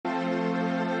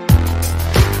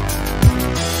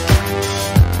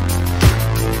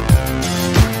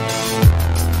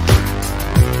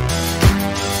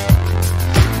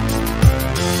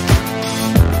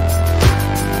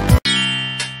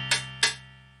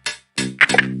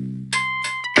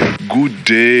Good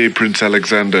day, Prince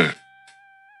Alexander.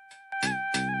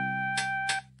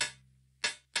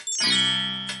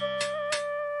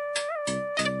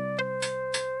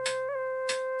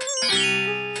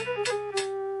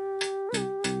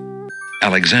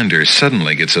 Alexander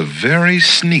suddenly gets a very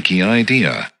sneaky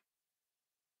idea.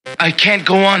 I can't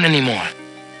go on anymore.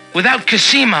 Without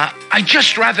Cosima, I'd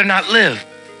just rather not live.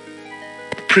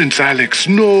 Prince Alex,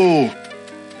 no!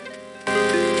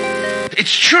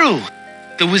 It's true.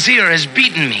 The Wazir has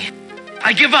beaten me.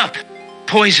 I give up.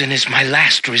 Poison is my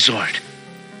last resort.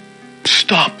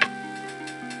 Stop.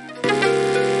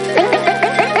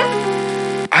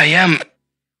 I am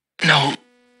no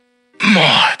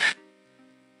more.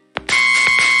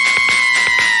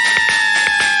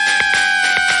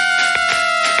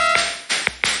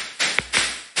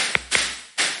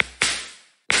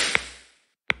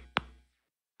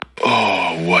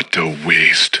 Oh, what a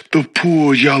waste. The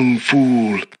poor young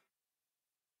fool.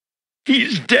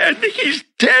 He's dead. He's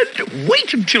dead.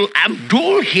 Wait until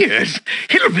Abdul hears.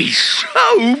 He'll be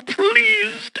so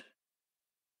pleased.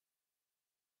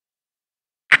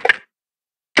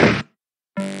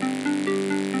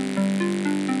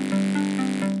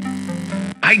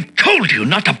 I told you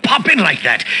not to pop in like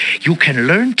that. You can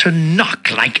learn to knock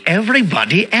like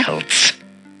everybody else.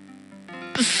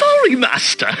 Sorry,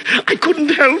 Master. I couldn't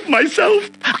help myself.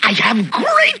 I have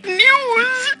great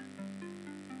news.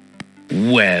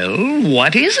 Well,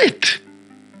 what is it?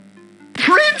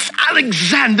 Prince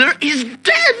Alexander is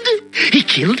dead. He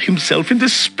killed himself in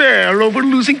despair over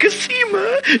losing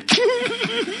Cosima.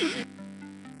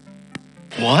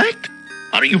 What?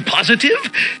 Are you positive?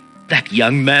 That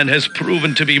young man has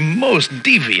proven to be most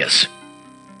devious.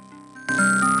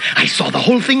 I saw the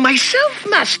whole thing myself,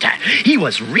 Master. He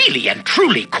was really and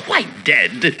truly quite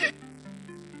dead.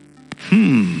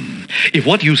 If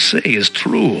what you say is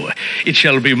true, it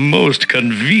shall be most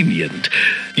convenient.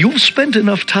 You've spent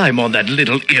enough time on that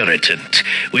little irritant.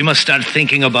 We must start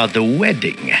thinking about the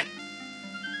wedding.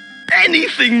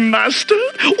 Anything, Master.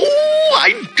 Oh,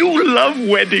 I do love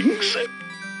weddings.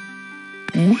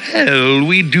 Well,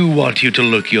 we do want you to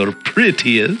look your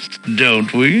prettiest,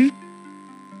 don't we?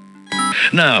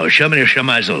 Now, Shamir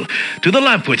Shamazel, to the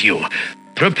lamp with you.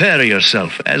 Prepare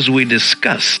yourself as we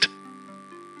discussed.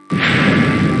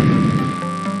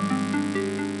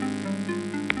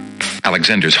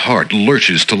 Alexander's heart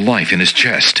lurches to life in his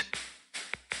chest.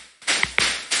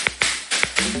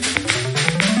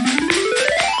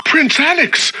 Prince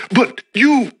Alex, but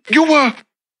you were...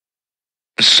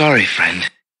 Sorry, friend.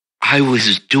 I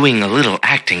was doing a little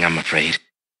acting, I'm afraid.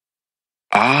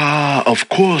 Ah, of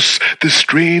course, the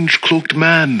strange cloaked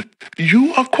man.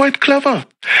 You are quite clever,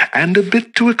 and a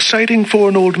bit too exciting for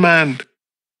an old man.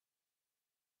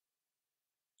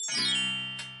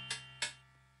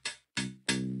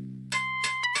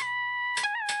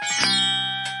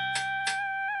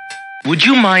 Would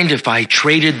you mind if I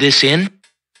traded this in?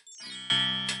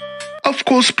 Of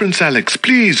course, Prince Alex.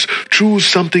 Please choose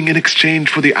something in exchange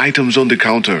for the items on the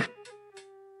counter.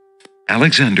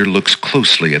 Alexander looks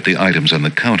closely at the items on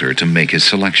the counter to make his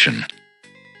selection.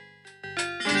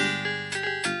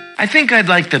 I think I'd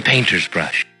like the painter's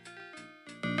brush.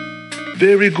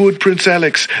 Very good, Prince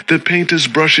Alex. The painter's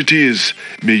brush it is.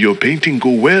 May your painting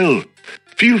go well.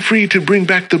 Feel free to bring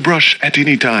back the brush at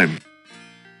any time.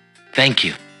 Thank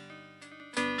you.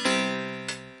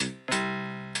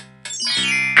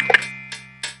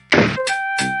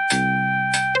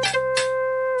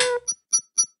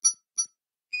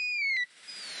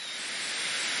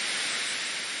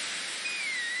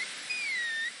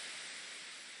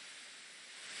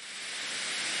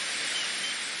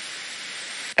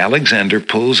 Alexander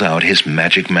pulls out his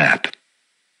magic map.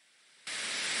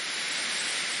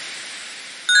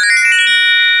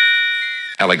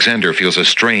 Alexander feels a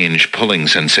strange pulling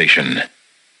sensation.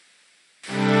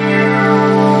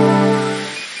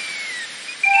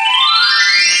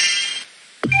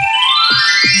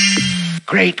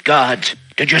 Great gods!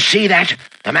 Did you see that?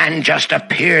 The man just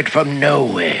appeared from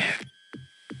nowhere.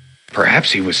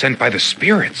 Perhaps he was sent by the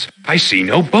spirits. I see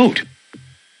no boat.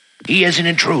 He is an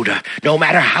intruder, no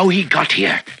matter how he got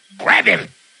here. Grab him!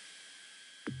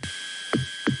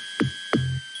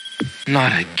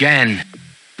 Not again.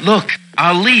 Look,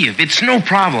 I'll leave. It's no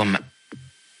problem.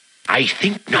 I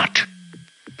think not.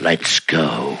 Let's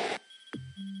go.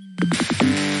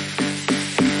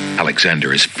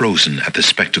 Alexander is frozen at the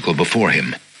spectacle before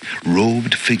him.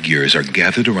 Robed figures are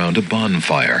gathered around a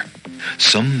bonfire.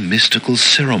 Some mystical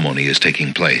ceremony is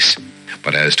taking place.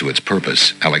 But as to its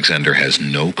purpose, Alexander has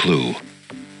no clue.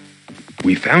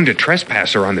 We found a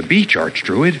trespasser on the beach,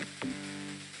 Archdruid.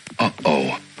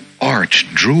 Uh-oh.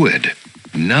 Archdruid.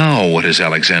 Now what has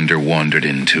Alexander wandered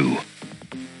into?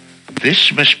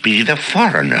 This must be the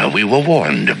foreigner we were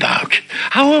warned about.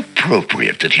 How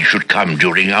appropriate that he should come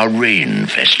during our rain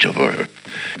festival.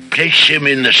 Place him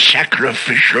in the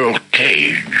sacrificial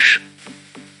cage.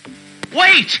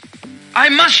 Wait! I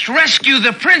must rescue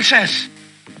the princess!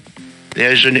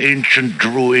 There's an ancient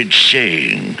druid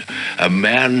saying, a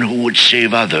man who would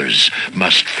save others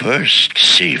must first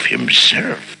save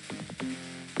himself.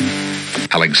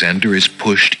 Alexander is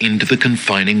pushed into the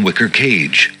confining wicker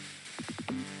cage.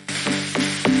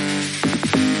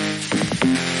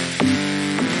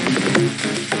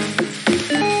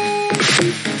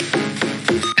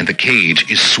 And the cage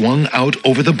is swung out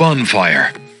over the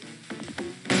bonfire.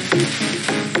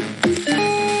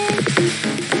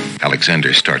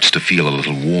 Alexander starts to feel a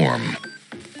little warm.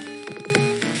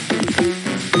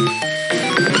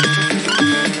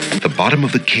 The bottom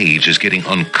of the cage is getting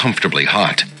uncomfortably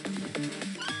hot.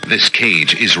 This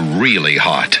cage is really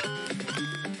hot.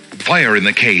 Fire in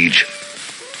the cage.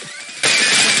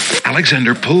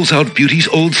 Alexander pulls out Beauty's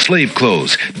old slave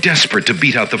clothes, desperate to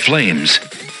beat out the flames.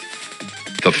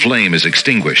 The flame is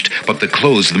extinguished, but the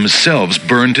clothes themselves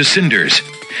burn to cinders.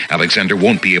 Alexander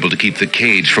won't be able to keep the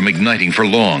cage from igniting for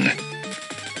long.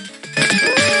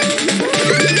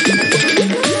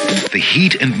 The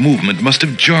heat and movement must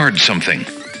have jarred something.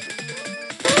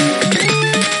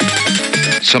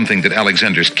 Something that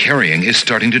Alexander's carrying is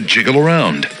starting to jiggle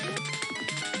around.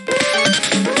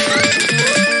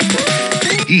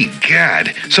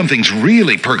 Egad, something's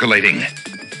really percolating.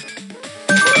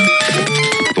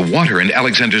 The water in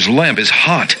Alexander's lamp is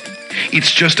hot.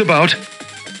 It's just about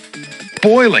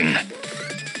boiling.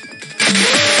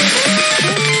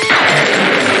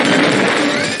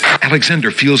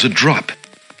 Alexander feels a drop.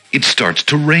 It starts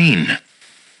to rain.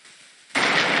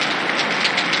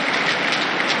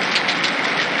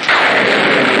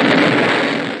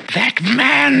 That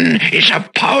man is a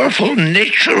powerful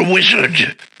nature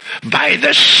wizard. By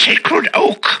the sacred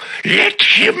oak, let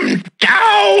him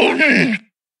down!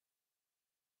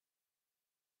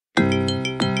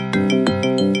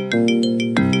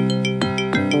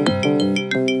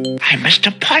 I must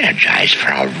apologize for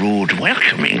our rude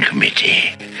welcoming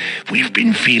committee. We've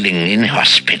been feeling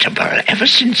inhospitable ever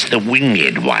since the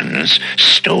winged ones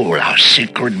stole our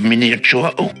sacred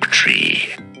miniature oak tree.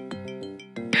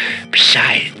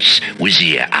 Besides,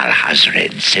 Wazir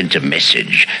Al-Hazred sent a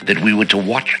message that we were to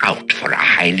watch out for a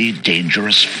highly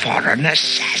dangerous foreign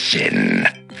assassin.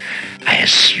 I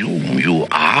assume you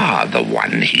are the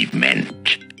one he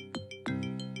meant.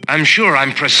 I'm sure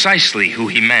I'm precisely who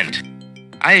he meant.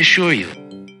 I assure you,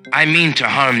 I mean to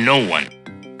harm no one,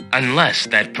 unless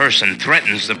that person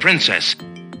threatens the princess.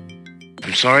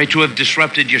 I'm sorry to have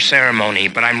disrupted your ceremony,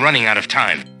 but I'm running out of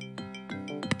time.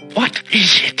 What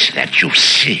is it that you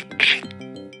seek?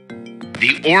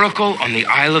 The oracle on the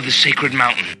Isle of the Sacred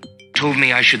Mountain told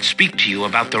me I should speak to you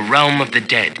about the realm of the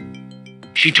dead.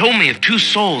 She told me of 2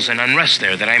 souls in unrest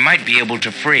there that I might be able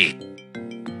to free.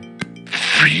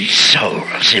 Free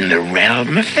souls in the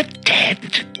realm of the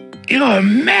dead? You're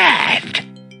mad.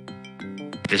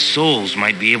 The souls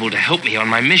might be able to help me on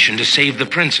my mission to save the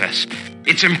princess.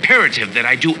 It's imperative that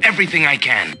I do everything I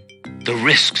can. The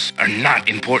risks are not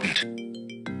important.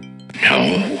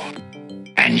 No,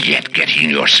 and yet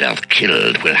getting yourself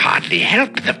killed will hardly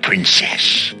help the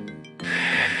princess.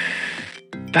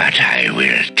 But I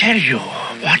will tell you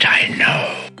what I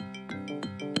know.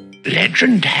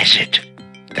 Legend has it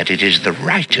that it is the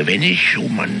right of any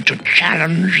human to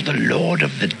challenge the Lord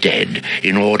of the Dead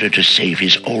in order to save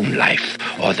his own life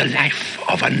or the life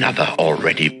of another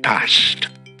already past.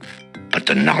 But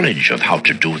the knowledge of how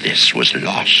to do this was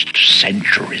lost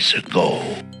centuries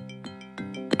ago.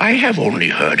 I have only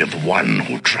heard of one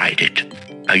who tried it,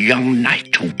 a young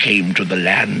knight who came to the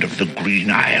land of the Green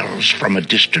Isles from a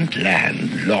distant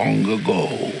land long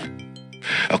ago.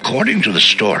 According to the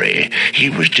story, he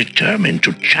was determined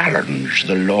to challenge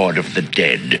the Lord of the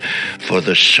Dead for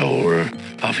the soul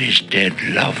of his dead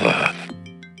lover.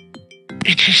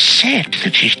 It is said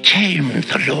that he tamed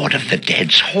the Lord of the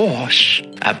Dead's horse,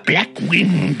 a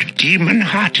black-winged,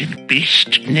 demon-hearted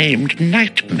beast named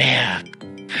Nightmare.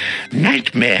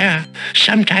 Nightmare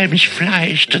sometimes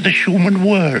flies to the human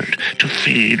world to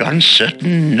feed on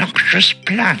certain noxious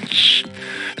plants.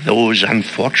 Those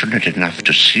unfortunate enough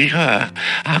to see her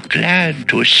are glad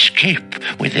to escape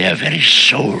with their very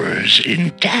souls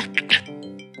intact.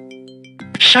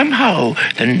 Somehow,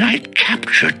 the knight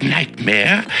captured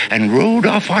Nightmare and rode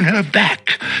off on her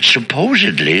back,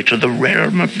 supposedly to the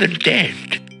realm of the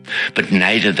dead. But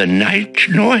neither the knight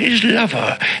nor his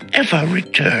lover ever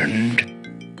returned.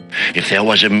 If there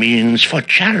was a means for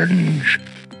challenge,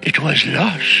 It was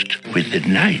lost with the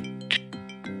night.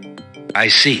 I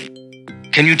see.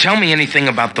 Can you tell me anything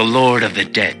about the Lord of the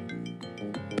Dead?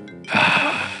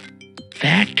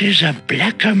 That is a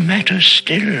blacker matter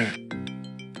still.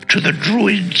 To the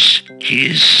Druids, he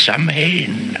is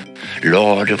Samhain,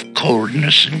 lord of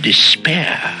coldness and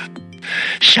despair.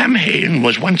 Samhain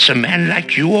was once a man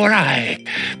like you or I,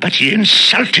 but he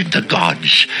insulted the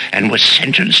gods and was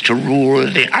sentenced to rule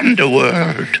the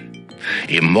underworld.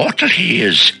 Immortal he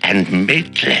is and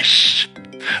mateless,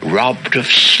 robbed of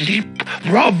sleep,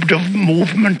 robbed of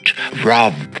movement,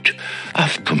 robbed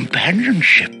of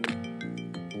companionship.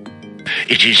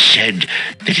 It is said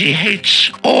that he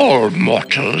hates all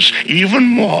mortals even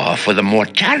more for the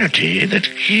mortality that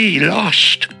he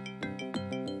lost.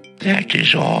 That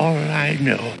is all I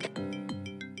know.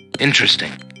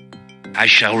 Interesting. I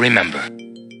shall remember.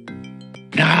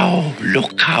 Now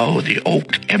look how the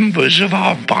oak embers of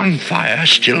our bonfire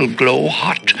still glow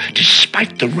hot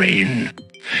despite the rain.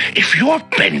 If you're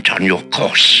bent on your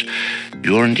course,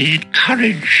 you'll need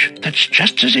courage that's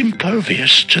just as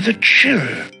impervious to the chill.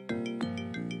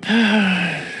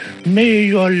 May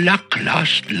your luck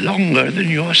last longer than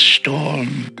your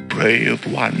storm, brave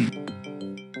one.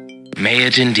 May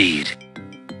it indeed.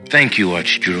 Thank you,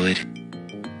 Archdruid.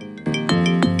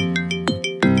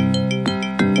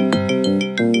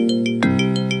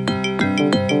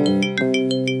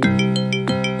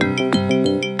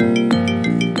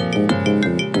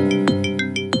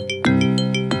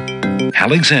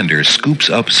 Alexander scoops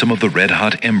up some of the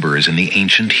red-hot embers in the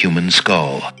ancient human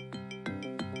skull.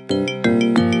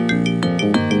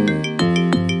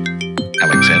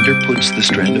 Alexander puts the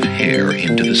strand of hair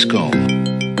into the skull.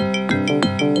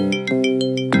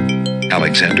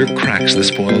 Alexander cracks the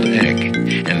spoiled egg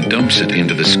and dumps it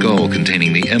into the skull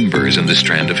containing the embers and the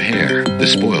strand of hair. The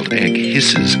spoiled egg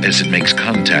hisses as it makes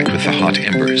contact with the hot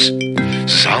embers.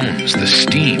 Zounds, the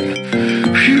steam.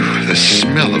 Phew, the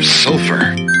smell of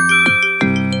sulfur.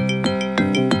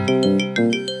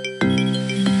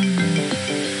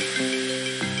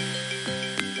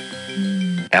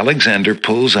 Alexander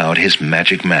pulls out his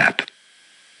magic map.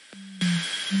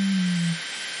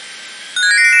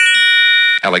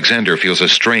 Alexander feels a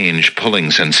strange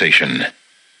pulling sensation.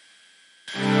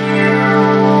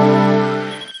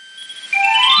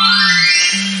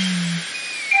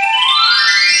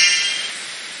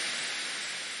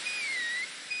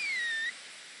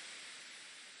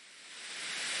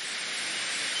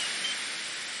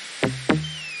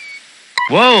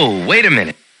 Whoa, wait a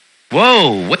minute.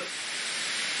 Whoa, what?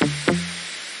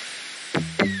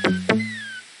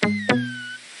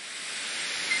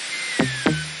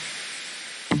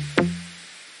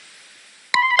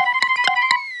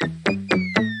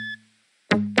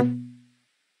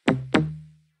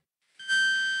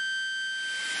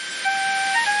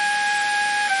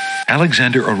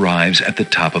 Alexander arrives at the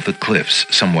top of the cliffs,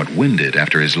 somewhat winded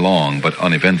after his long but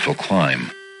uneventful climb.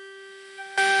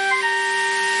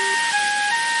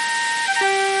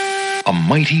 A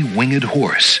mighty winged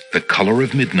horse, the color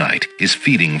of midnight, is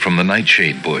feeding from the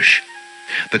nightshade bush.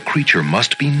 The creature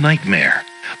must be Nightmare,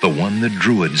 the one the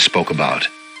Druids spoke about.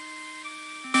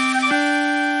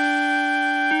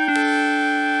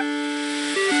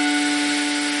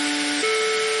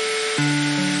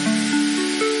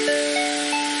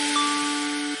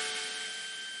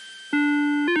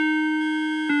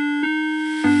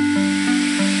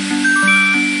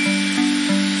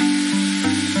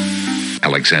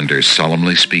 Alexander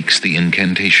solemnly speaks the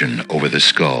incantation over the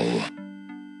skull.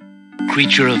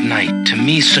 Creature of night, to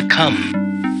me succumb.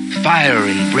 Fire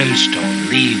and brimstone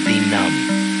leave thee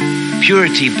numb.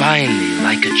 Purity bind thee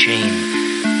like a chain,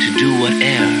 to do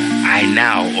whate'er I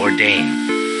now ordain.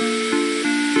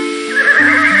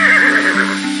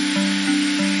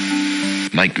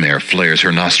 Nightmare flares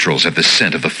her nostrils at the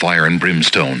scent of the fire and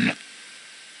brimstone.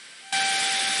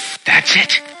 That's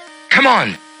it. Come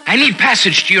on. I need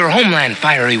passage to your homeland,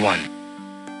 fiery one.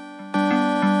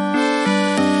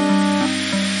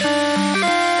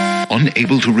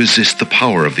 Unable to resist the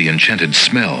power of the enchanted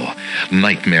smell,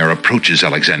 Nightmare approaches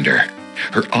Alexander.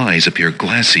 Her eyes appear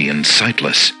glassy and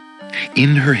sightless.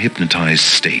 In her hypnotized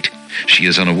state, she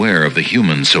is unaware of the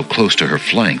human so close to her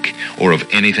flank, or of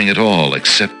anything at all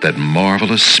except that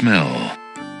marvelous smell.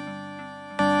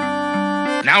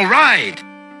 Now ride!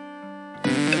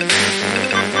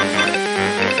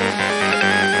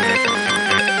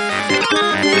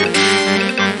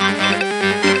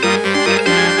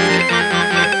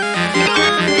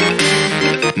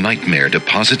 Nightmare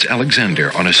deposits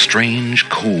Alexander on a strange,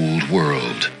 cold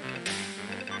world.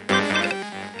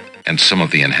 And some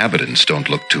of the inhabitants don't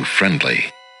look too friendly.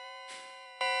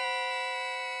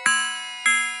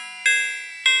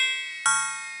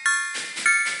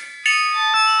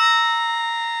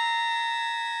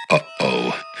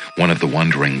 One of the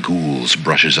wandering ghouls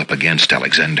brushes up against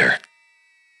Alexander.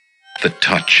 The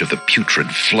touch of the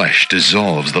putrid flesh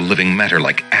dissolves the living matter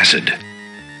like acid.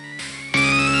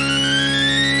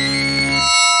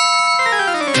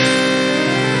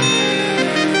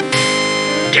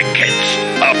 Tickets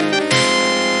up.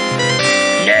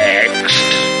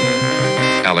 Next.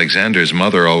 Alexander's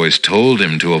mother always told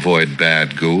him to avoid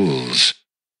bad ghouls.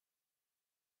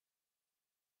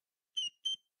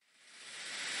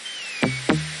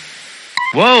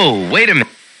 Whoa, wait a minute.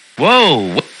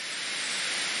 Whoa.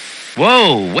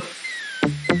 Whoa.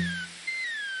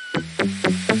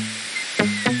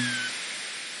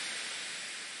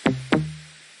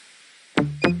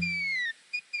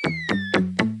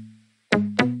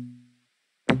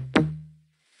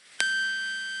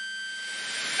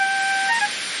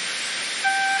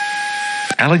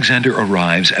 Alexander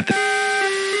arrives at the...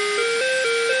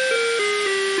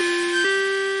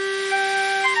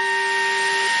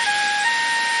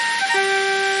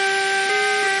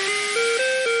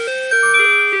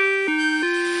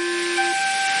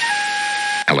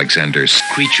 Alexander's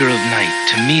Creature of night,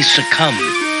 to me succumb.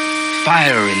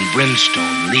 Fire and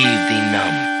brimstone leave thee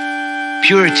numb.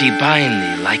 Purity bind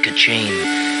thee like a chain,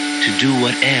 to do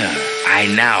whate'er I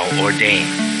now ordain.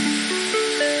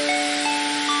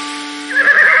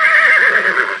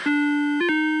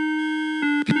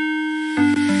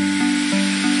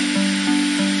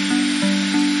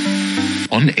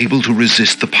 unable to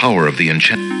resist the power of the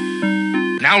enchantment.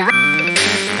 Now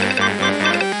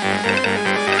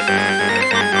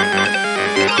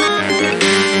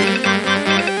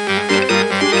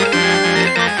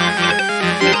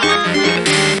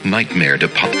nightmare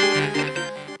depart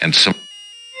and some.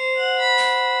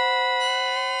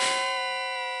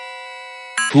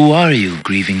 Who are you,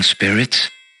 grieving spirits?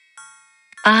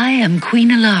 I am Queen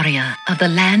Ilaria of the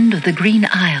land of the Green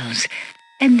Isles,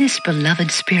 and this beloved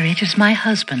spirit is my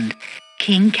husband,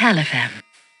 King Califam.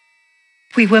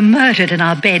 We were murdered in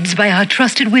our beds by our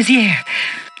trusted vizier.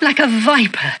 Like a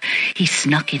viper, he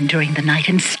snuck in during the night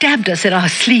and stabbed us in our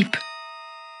sleep.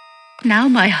 Now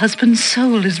my husband's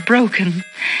soul is broken,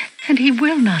 and he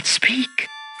will not speak.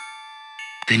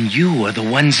 Then you are the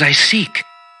ones I seek.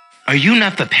 Are you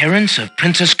not the parents of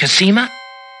Princess Cassima?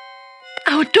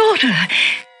 Our daughter!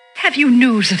 Have you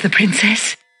news of the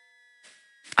princess?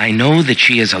 I know that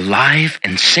she is alive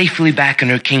and safely back in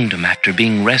her kingdom after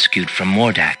being rescued from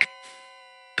Mordak.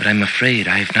 But I'm afraid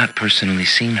I have not personally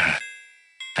seen her.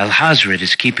 Alhazred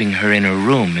is keeping her in her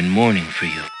room in mourning for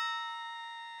you.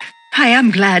 I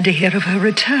am glad to hear of her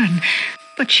return,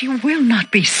 but she will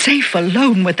not be safe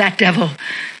alone with that devil.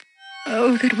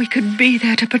 Oh, that we could be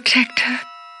there to protect her.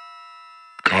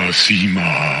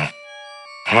 Cassima,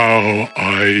 how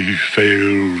I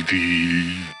fail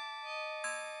thee.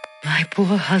 My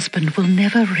poor husband will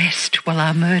never rest while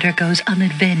our murder goes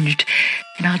unavenged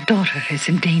and our daughter is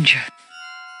in danger.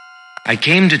 I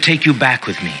came to take you back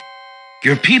with me.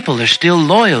 Your people are still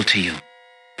loyal to you.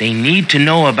 They need to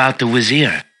know about the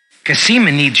Wazir.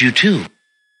 Cassima needs you too.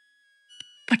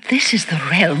 But this is the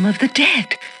realm of the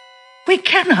dead. We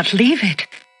cannot leave it.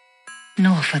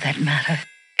 Nor, for that matter,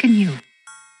 can you.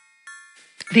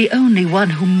 The only one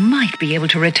who might be able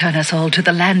to return us all to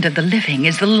the land of the living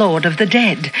is the Lord of the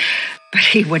Dead. But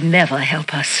he would never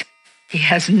help us. He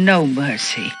has no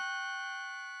mercy.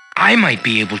 I might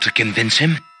be able to convince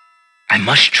him. I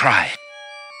must try.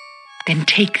 Then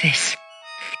take this.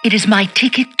 It is my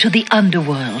ticket to the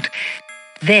underworld.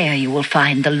 There you will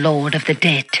find the Lord of the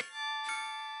Dead.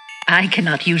 I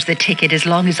cannot use the ticket as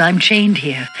long as I'm chained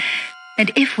here.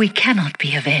 And if we cannot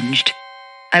be avenged,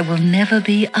 I will never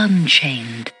be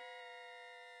unchained.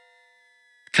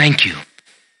 Thank you.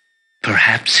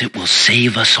 Perhaps it will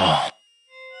save us all.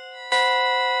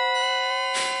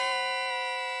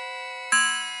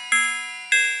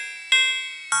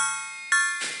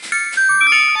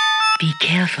 Be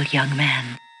careful, young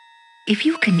man. If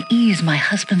you can ease my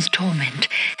husband's torment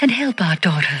and help our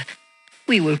daughter,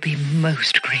 we will be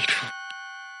most grateful.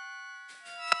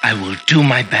 I will do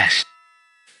my best.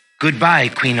 Goodbye,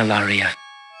 Queen Ilaria.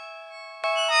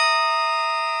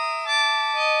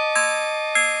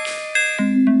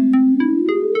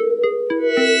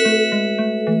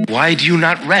 Why do you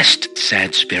not rest,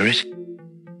 sad spirit?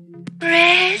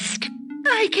 Rest?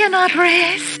 I cannot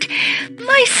rest.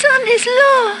 My son is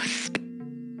lost.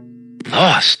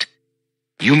 Lost?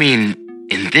 You mean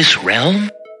in this realm?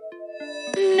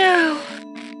 No.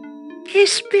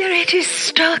 His spirit is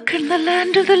stuck in the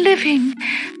land of the living,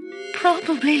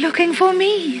 probably looking for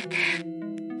me.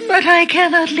 But I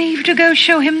cannot leave to go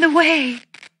show him the way.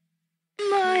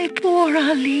 My poor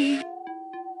Ali.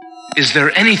 Is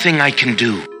there anything I can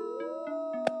do?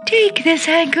 Take this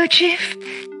handkerchief.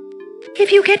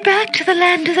 If you get back to the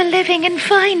land of the living and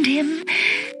find him,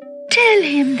 tell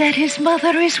him that his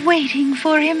mother is waiting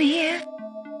for him here.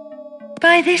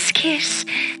 By this kiss,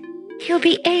 he'll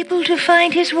be able to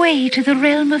find his way to the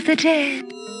realm of the dead.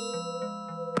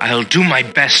 I'll do my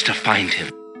best to find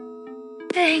him.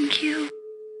 Thank you.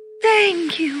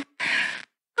 Thank you.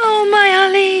 Oh, my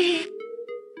Ali.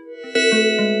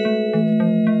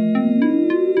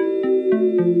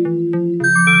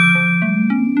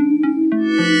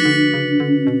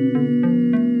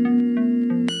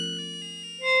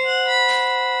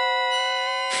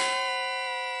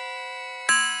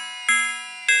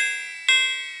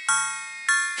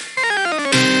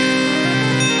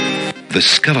 The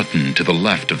skeleton to the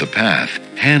left of the path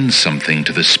hands something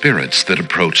to the spirits that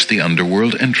approach the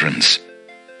underworld entrance.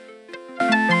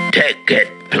 Take it,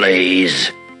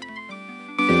 please.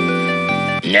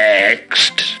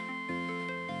 Next.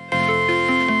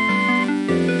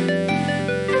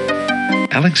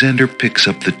 Alexander picks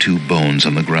up the 2 bones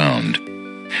on the ground.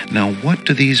 Now, what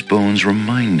do these bones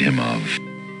remind him of?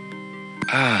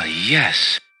 Ah,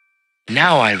 yes.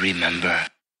 Now I remember.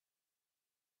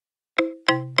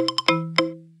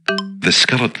 The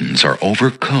skeletons are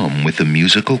overcome with the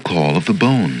musical call of the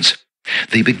bones.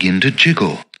 They begin to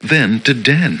jiggle, then to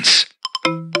dance.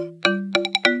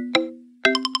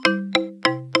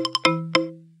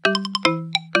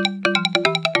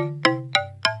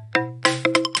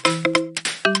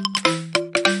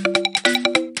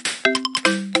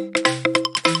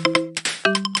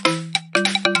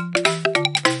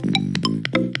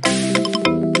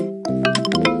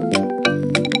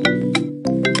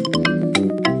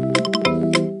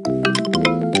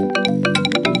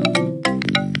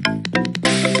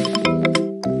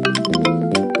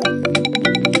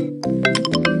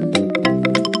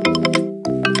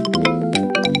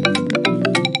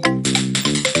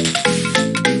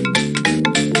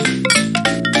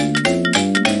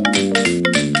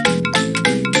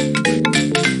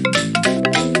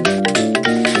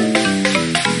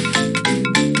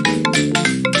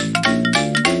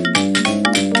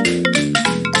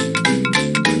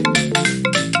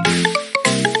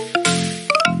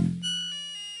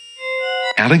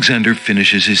 Alexander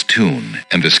finishes his tune,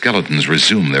 and the skeletons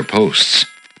resume their posts.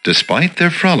 Despite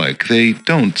their frolic, they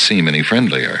don't seem any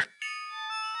friendlier.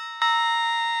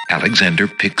 Alexander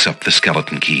picks up the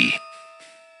skeleton key.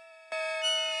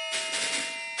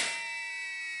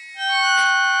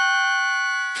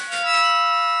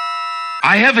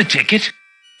 I have a ticket.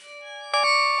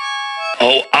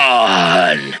 Oh,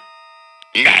 on.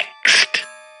 Next.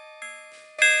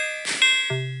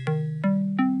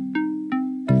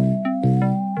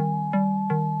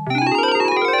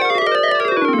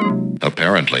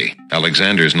 Apparently,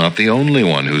 Alexander's not the only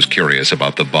one who's curious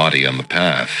about the body on the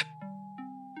path.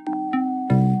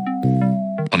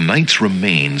 A knight's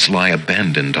remains lie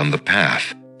abandoned on the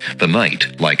path. The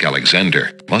knight, like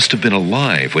Alexander, must have been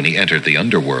alive when he entered the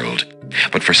underworld,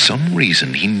 but for some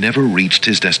reason he never reached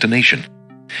his destination.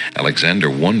 Alexander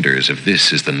wonders if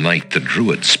this is the knight the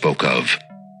druid spoke of.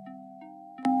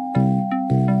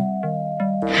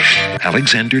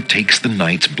 Alexander takes the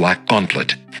knight's black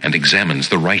gauntlet and examines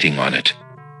the writing on it.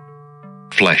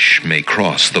 Flesh may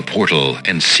cross the portal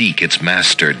and seek its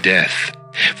master, death.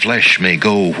 Flesh may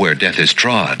go where death is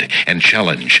trod, and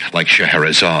challenge, like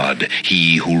Scheherazade,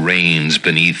 he who reigns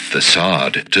beneath the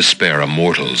sod to spare a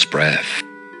mortal's breath.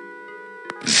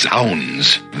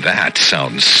 Zounds, that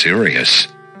sounds serious.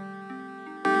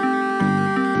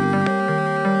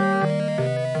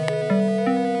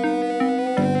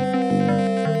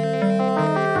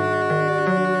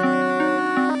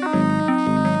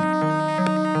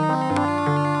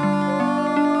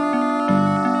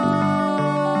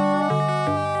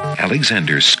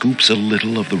 Alexander scoops a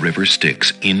little of the river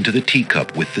Styx into the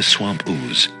teacup with the swamp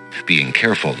ooze, being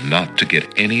careful not to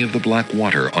get any of the black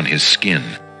water on his skin.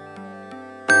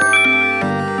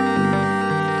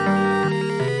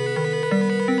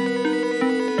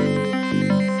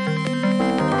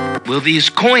 Will these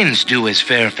coins do as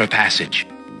fare for passage?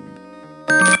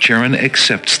 Charon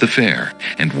accepts the fare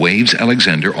and waves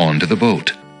Alexander onto the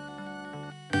boat.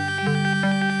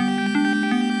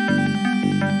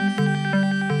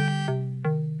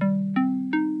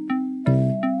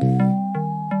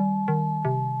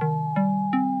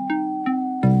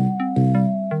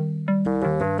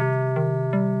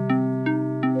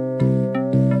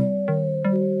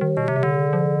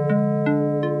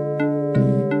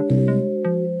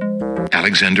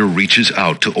 Alexander reaches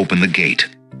out to open the gate.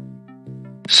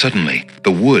 Suddenly,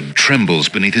 the wood trembles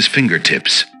beneath his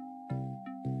fingertips.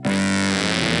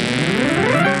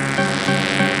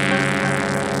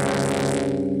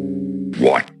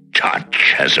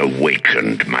 has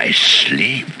awakened my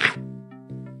sleep.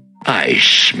 I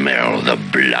smell the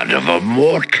blood of a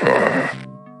mortal.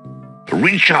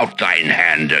 Reach out thine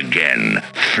hand again,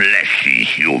 fleshy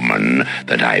human,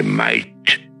 that I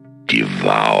might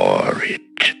devour it.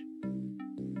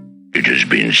 It has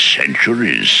been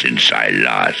centuries since I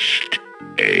last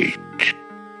ate.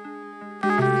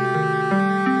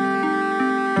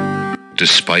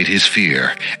 Despite his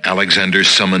fear, Alexander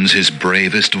summons his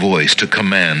bravest voice to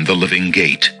command the living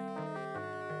gate.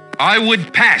 I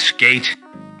would pass, Gate.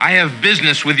 I have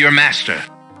business with your master.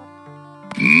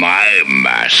 My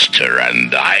master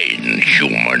and thine,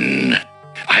 human.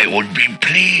 I would be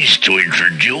pleased to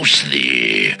introduce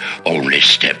thee. Only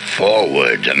step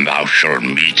forward and thou shalt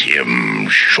meet him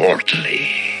shortly.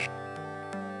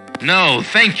 No,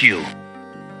 thank you.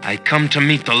 I come to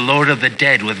meet the Lord of the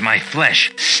Dead with my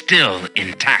flesh still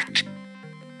intact.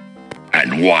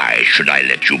 And why should I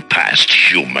let you pass,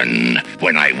 human,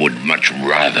 when I would much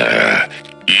rather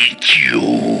eat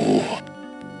you?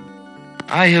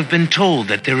 I have been told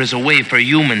that there is a way for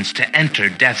humans to enter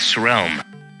Death's realm.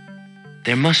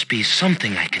 There must be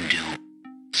something I can do.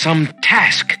 Some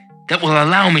task that will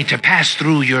allow me to pass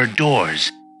through your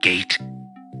doors, Gate.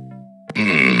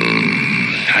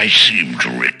 I seem to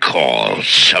recall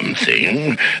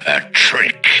something. A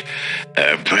trick.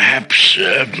 Perhaps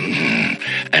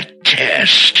a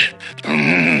test.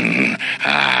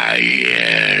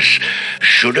 Yes.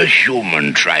 Should a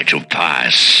human try to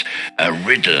pass, a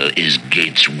riddle is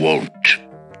Gate's wont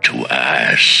to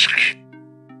ask.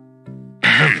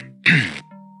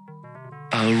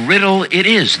 A riddle it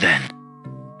is, then.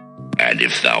 And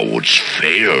if thou wouldst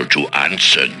fail to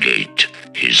answer Gate,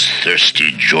 his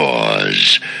thirsty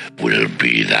jaws will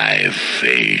be thy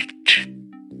fate.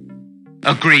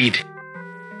 Agreed.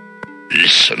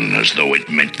 Listen as though it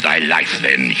meant thy life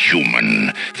then,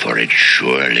 human, for it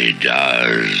surely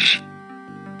does.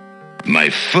 My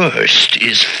first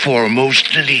is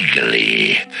foremost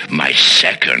legally. My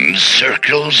second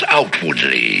circles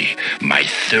outwardly. My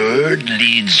third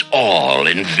leads all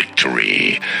in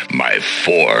victory. My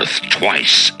fourth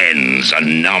twice ends a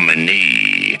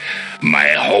nominee.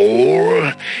 My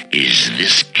whole is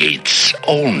this gate's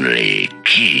only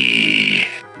key.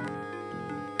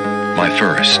 My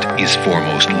first is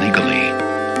foremost legally.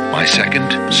 My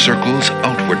second circles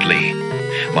outwardly.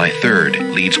 My third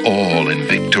leads all in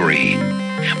victory.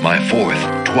 My fourth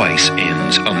twice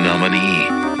ends a nominee.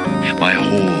 My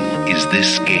whole is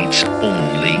this gate's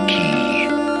only key.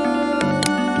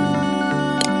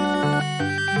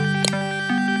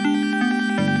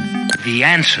 The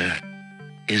answer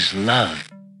is love.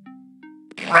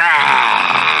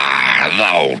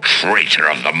 Thou traitor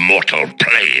of the mortal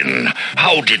plane,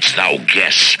 how didst thou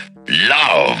guess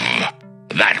love?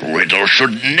 That riddle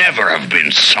should never have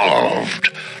been solved.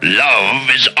 Love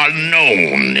is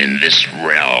unknown in this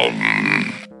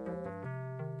realm.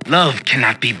 Love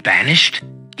cannot be banished,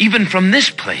 even from this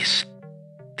place.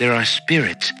 There are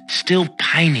spirits still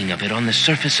pining of it on the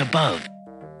surface above.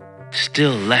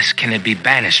 Still less can it be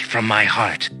banished from my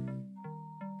heart.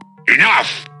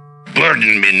 Enough!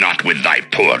 Burden me not with thy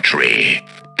poetry.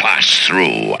 Pass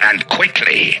through, and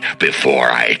quickly, before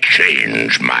I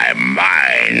change my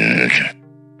mind.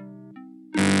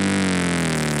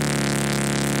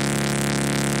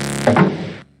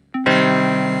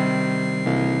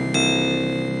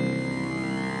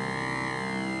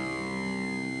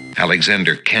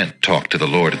 Alexander can't talk to the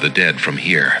Lord of the Dead from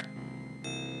here.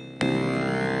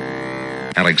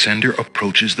 Alexander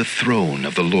approaches the throne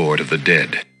of the Lord of the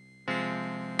Dead.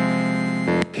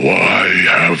 Why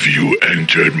have you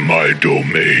entered my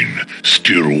domain,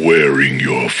 still wearing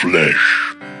your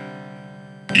flesh?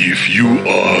 If you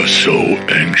are so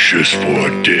anxious for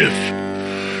death,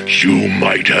 you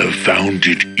might have found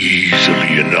it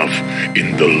easily enough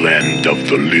in the land of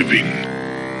the living.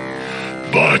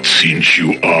 But since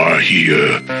you are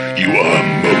here, you are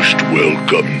most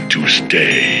welcome to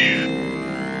stay.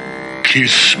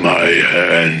 Kiss my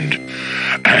hand,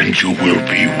 and you will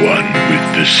be one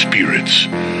with the spirits.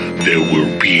 There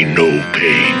will be no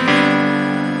pain.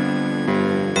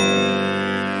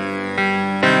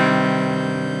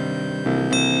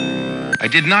 I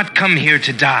did not come here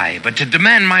to die, but to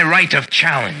demand my right of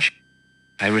challenge.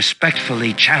 I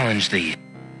respectfully challenge thee,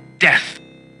 Death,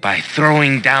 by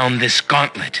throwing down this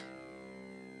gauntlet.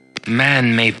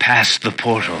 Man may pass the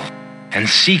portal and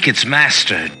seek its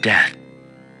master, Death.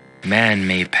 Man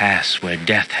may pass where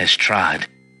death has trod,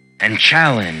 and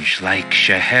challenge like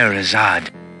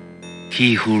Scheherazade,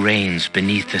 he who reigns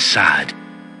beneath the sod,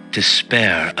 to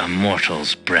spare a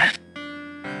mortal's breath.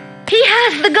 He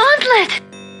has the gauntlet!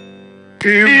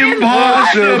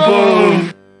 Impossible!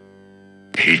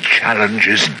 He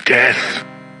challenges death.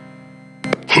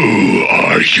 Who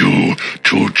are you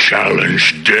to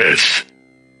challenge death?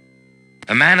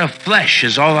 A man of flesh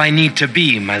is all I need to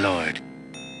be, my lord.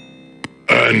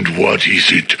 And what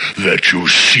is it that you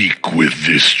seek with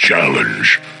this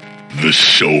challenge? The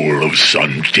soul of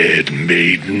some dead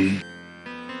maiden?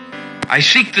 I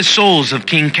seek the souls of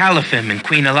King Caliphim and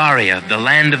Queen Ilaria, the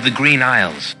land of the Green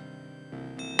Isles.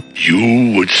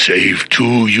 You would save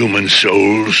 2 human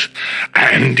souls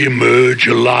and emerge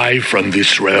alive from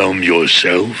this realm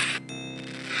yourself?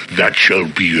 That shall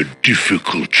be a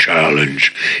difficult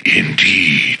challenge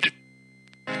indeed.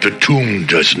 The tomb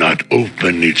does not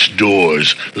open its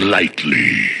doors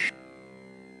lightly.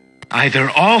 Either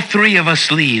all 3 of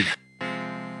us leave,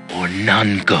 or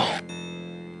none go.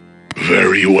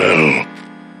 Very well.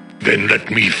 Then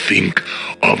let me think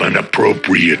of an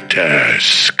appropriate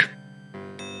task.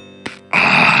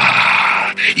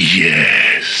 Ah,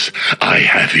 yes, I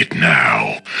have it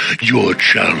now. Your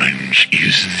challenge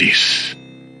is this.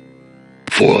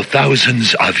 For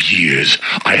thousands of years,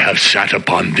 I have sat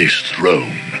upon this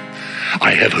throne.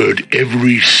 I have heard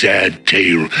every sad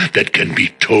tale that can be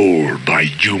told by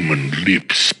human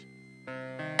lips.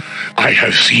 I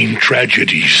have seen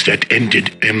tragedies that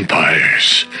ended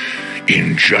empires,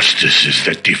 injustices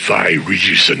that defy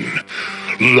reason,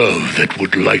 love that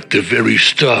would light the very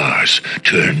stars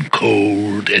turn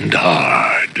cold and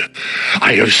hard.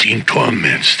 I have seen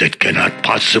torments that cannot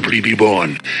possibly be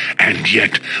borne, and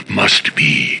yet must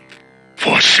be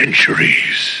for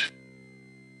centuries.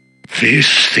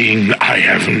 This thing I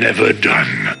have never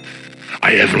done.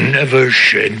 I have never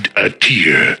shed a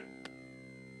tear.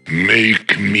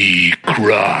 Make me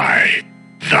cry,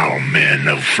 thou man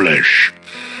of flesh.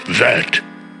 That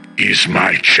is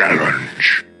my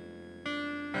challenge.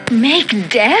 Make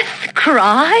death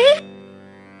cry?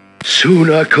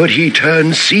 Sooner could he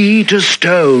turn sea to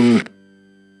stone,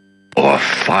 or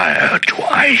fire to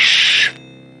ice.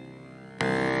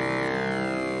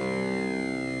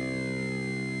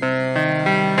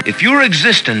 If your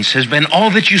existence has been all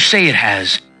that you say it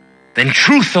has, then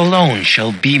truth alone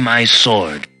shall be my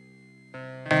sword.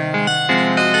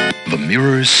 The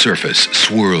mirror's surface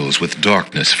swirls with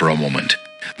darkness for a moment,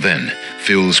 then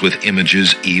fills with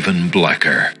images even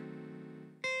blacker.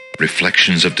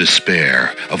 Reflections of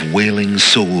despair, of wailing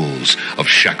souls, of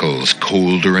shackles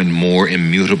colder and more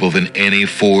immutable than any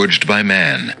forged by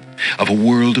man, of a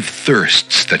world of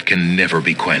thirsts that can never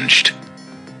be quenched.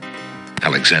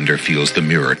 Alexander feels the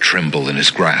mirror tremble in his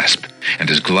grasp, and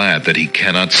is glad that he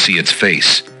cannot see its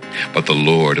face. But the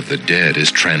Lord of the Dead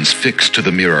is transfixed to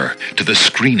the mirror, to the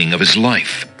screening of his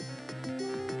life.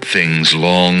 Things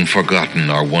long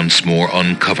forgotten are once more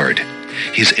uncovered.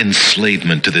 His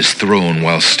enslavement to this throne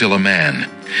while still a man,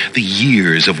 the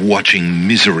years of watching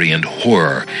misery and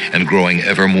horror and growing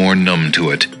ever more numb to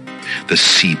it, the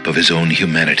seep of his own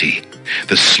humanity,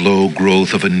 the slow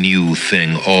growth of a new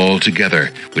thing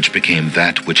altogether which became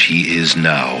that which he is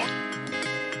now.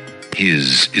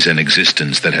 His is an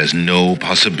existence that has no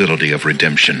possibility of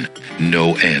redemption,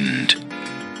 no end.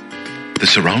 The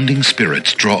surrounding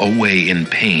spirits draw away in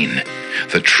pain.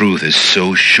 The truth is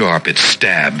so sharp it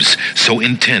stabs, so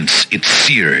intense it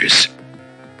sears.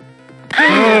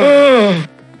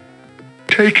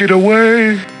 Take it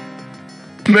away.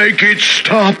 Make it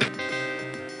stop.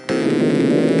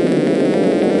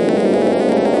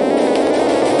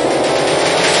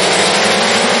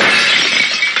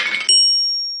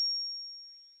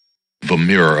 The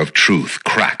mirror of truth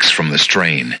cracks from the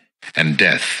strain, and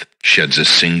death sheds a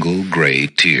single gray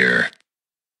tear.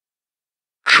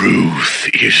 Truth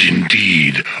is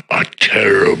indeed a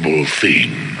terrible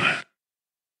thing.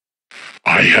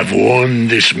 I have worn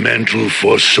this mantle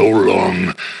for so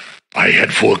long, I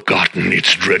had forgotten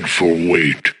its dreadful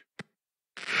weight.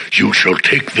 You shall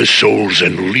take the souls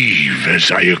and leave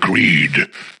as I agreed.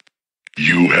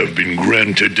 You have been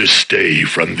granted to stay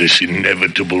from this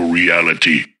inevitable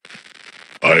reality.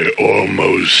 I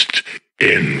almost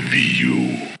envy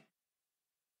you.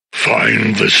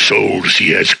 Find the souls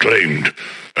he has claimed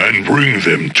and bring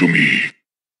them to me.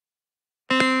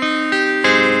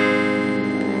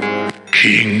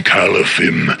 King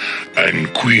Caliphim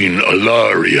and Queen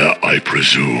Ilaria, I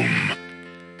presume.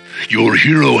 Your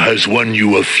hero has won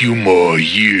you a few more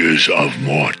years of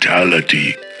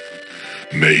mortality.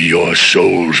 May your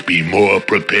souls be more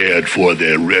prepared for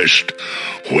their rest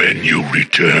when you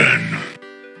return.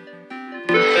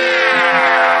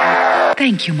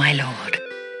 Thank you, my lord.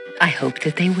 I hope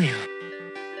that they will.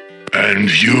 And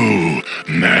you,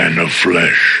 man of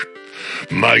flesh,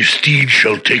 my steed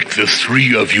shall take the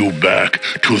 3 of you back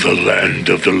to the land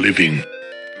of the living.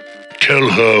 tell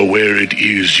her where it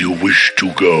is you wish to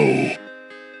go.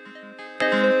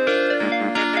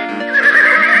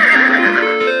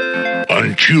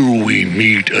 Until we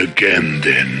meet again,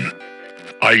 then,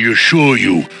 I assure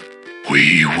you,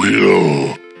 we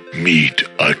will meet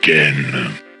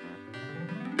again.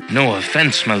 No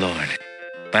offense, my lord,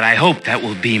 but I hope that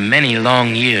will be many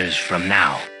long years from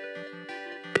now.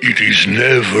 It is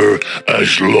never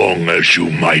as long as you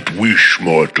might wish,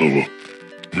 mortal.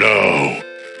 Now,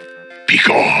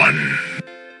 begone.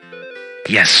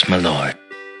 Yes, my lord.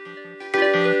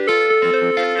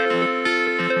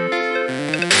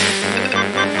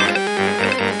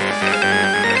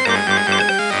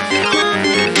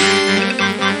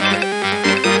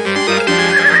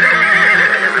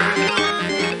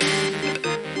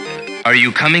 Are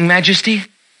you coming, Majesty?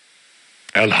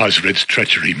 Alhazred's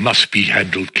treachery must be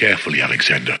handled carefully,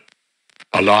 Alexander.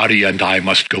 Alari and I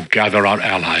must go gather our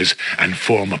allies and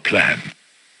form a plan.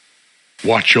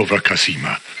 Watch over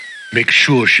Casima. Make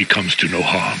sure she comes to no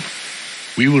harm.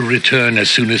 We will return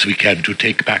as soon as we can to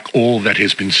take back all that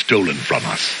has been stolen from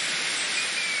us.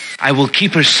 I will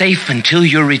keep her safe until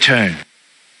your return.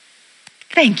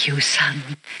 Thank you,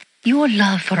 son. Your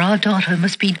love for our daughter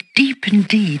must be deep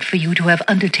indeed for you to have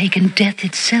undertaken death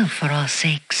itself for our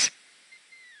sakes.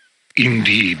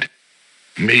 Indeed.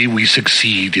 May we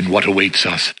succeed in what awaits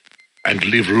us and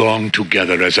live long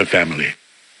together as a family.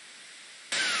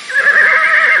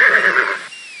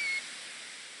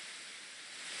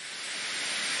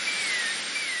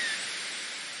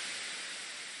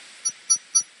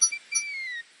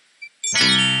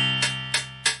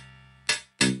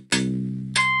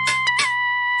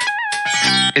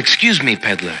 Excuse me,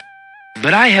 peddler,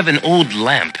 but I have an old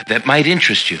lamp that might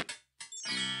interest you.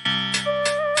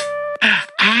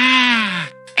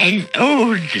 An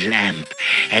old lamp,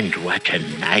 and what a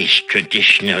nice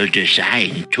traditional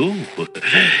design, too.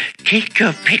 Take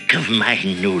your pick of my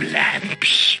new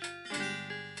lamps.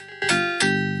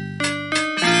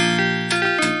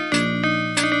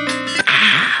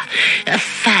 A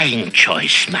fine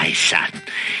choice, my son.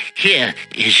 Here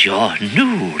is your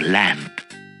new lamp.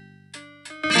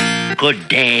 Good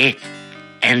day,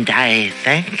 and I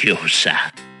thank you, sir.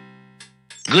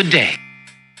 Good day.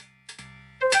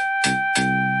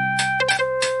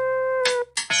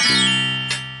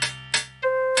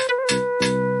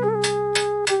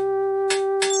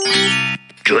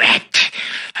 Drat,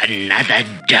 another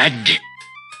dud.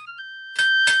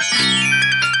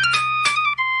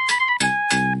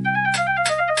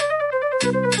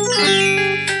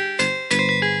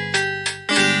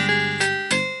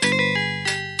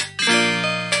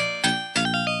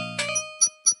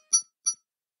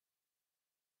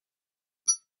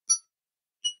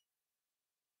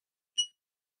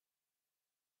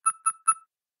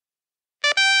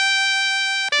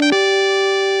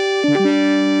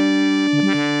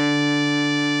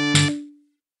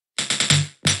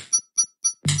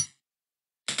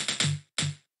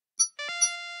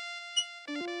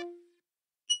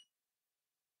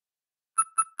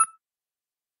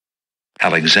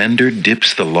 Alexander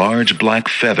dips the large black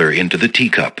feather into the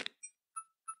teacup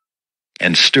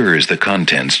and stirs the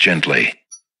contents gently.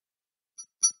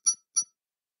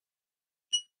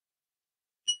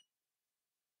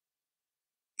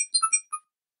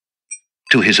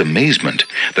 To his amazement,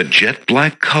 the jet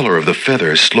black color of the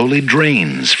feather slowly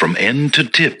drains from end to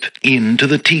tip into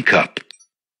the teacup.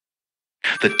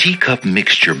 The teacup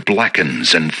mixture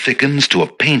blackens and thickens to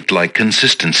a paint-like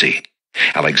consistency.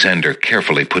 Alexander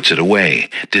carefully puts it away,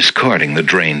 discarding the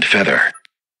drained feather.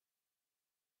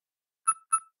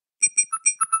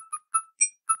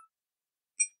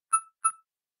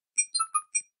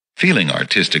 Feeling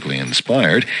artistically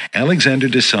inspired, Alexander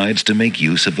decides to make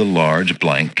use of the large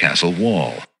blank castle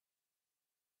wall.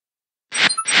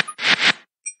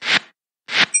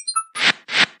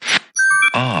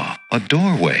 Ah, a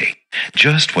doorway.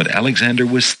 Just what Alexander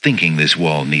was thinking this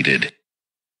wall needed.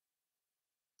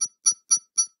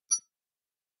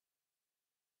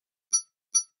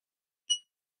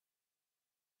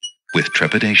 With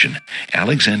trepidation,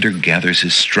 Alexander gathers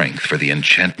his strength for the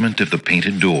enchantment of the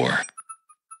painted door.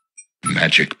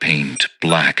 Magic paint,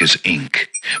 black as ink,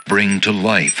 bring to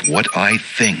life what I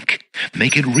think,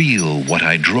 make it real what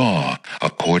I draw,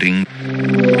 according...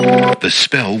 The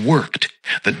spell worked.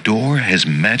 The door has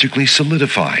magically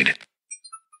solidified.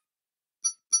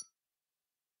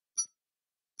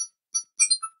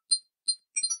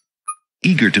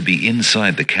 Eager to be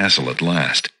inside the castle at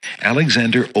last,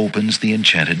 Alexander opens the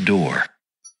enchanted door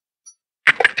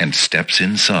and steps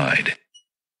inside.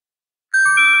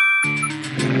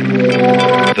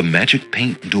 The magic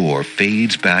paint door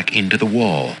fades back into the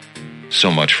wall.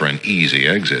 So much for an easy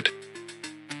exit.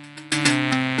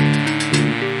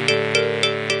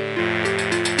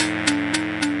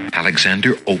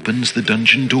 Alexander opens the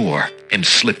dungeon door and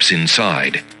slips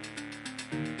inside.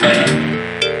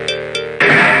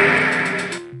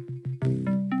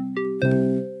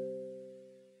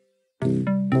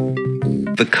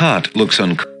 The cot looks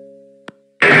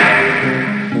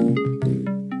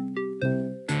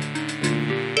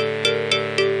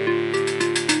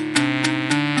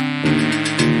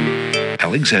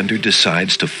Alexander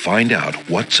decides to find out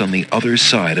what's on the other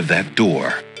side of that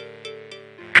door.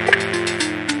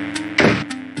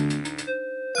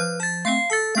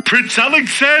 Prince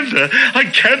Alexander, I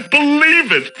can't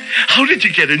believe it. How did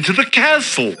you get into the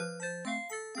castle?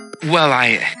 Well,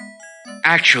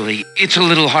 Actually, it's a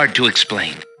little hard to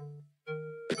explain.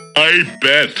 I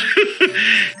bet.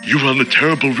 You run a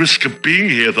terrible risk of being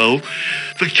here, though.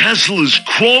 The castle is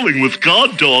crawling with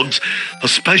guard dogs,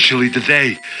 especially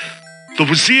today. The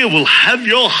Wazir will have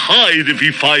your hide if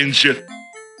he finds you.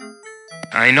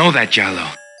 I know that,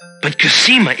 Jallo. But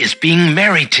Cosima is being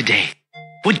married today.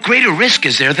 What greater risk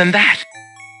is there than that?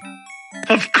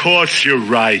 Of course you're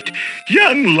right.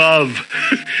 Young love.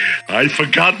 I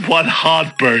forgot what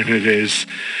heartburn it is.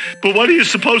 But what are you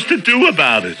supposed to do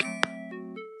about it?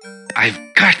 I've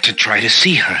got to try to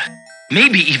see her.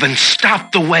 Maybe even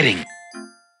stop the wedding.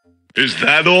 Is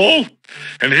that all?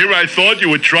 And here I thought you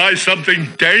would try something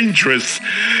dangerous.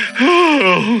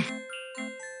 Oh.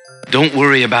 Don't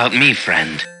worry about me,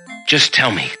 friend. Just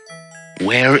tell me,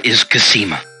 where is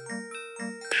Cosima?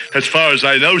 As far as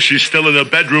I know, she's still in her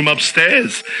bedroom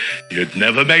upstairs. You'd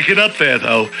never make it up there,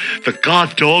 though. The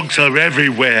guard dogs are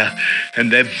everywhere,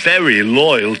 and they're very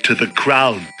loyal to the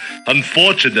crown.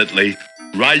 Unfortunately,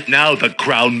 right now the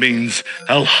crown means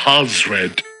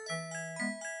Al-Hazred.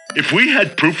 If we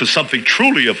had proof of something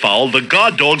truly afoul, the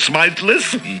guard dogs might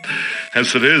listen.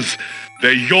 As it is,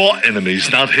 they're your enemies,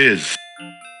 not his.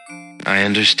 I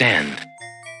understand.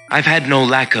 I've had no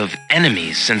lack of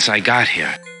enemies since I got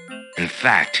here. In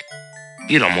fact,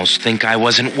 you'd almost think I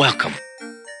wasn't welcome.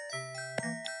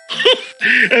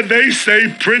 And they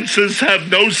say princes have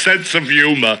no sense of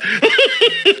humor.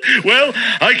 Well,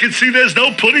 I can see there's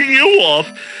no putting you off.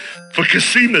 For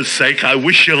Cosima's sake, I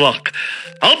wish you luck.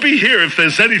 I'll be here if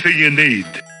there's anything you need.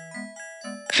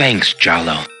 Thanks,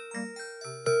 Jallo.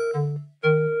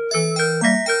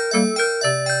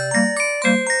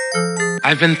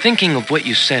 I've been thinking of what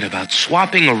you said about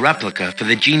swapping a replica for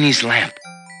the genie's lamp.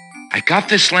 I got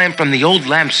this lamp from the old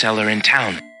lamp seller in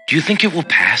town. Do you think it will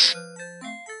pass?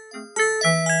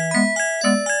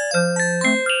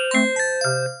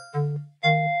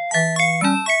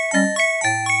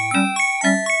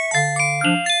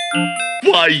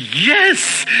 Why,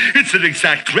 yes! It's an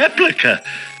exact replica.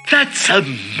 That's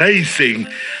amazing.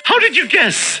 How did you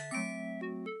guess?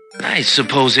 I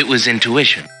suppose it was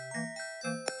intuition.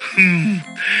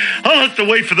 I'll have to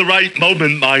wait for the right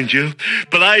moment, mind you.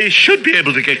 But I should be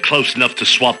able to get close enough to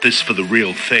swap this for the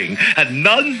real thing, and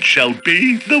none shall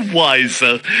be the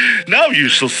wiser. Now you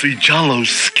shall see Jallo's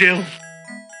skill.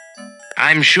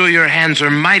 I'm sure your hands are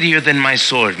mightier than my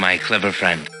sword, my clever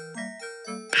friend.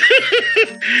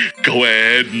 Go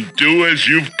ahead and do as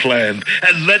you've planned,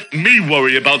 and let me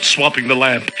worry about swapping the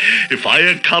lamp. If I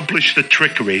accomplish the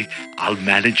trickery, I'll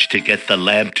manage to get the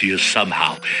lamp to you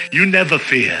somehow. You never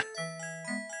fear.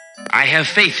 I have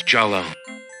faith, Jallo.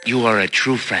 You are a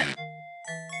true friend.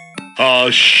 Oh,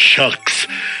 shucks.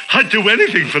 I'd do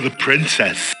anything for the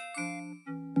princess.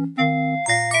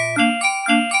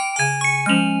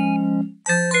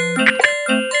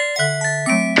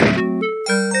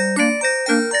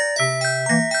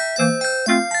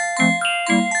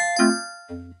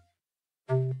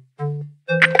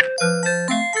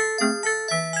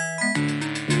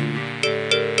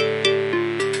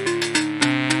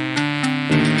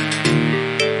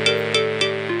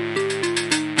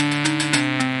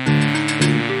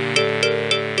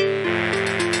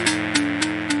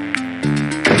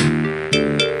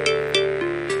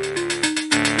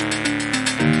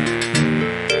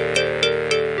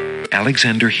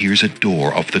 Alexander hears a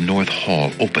door off the north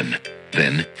hall open.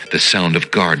 Then, the sound of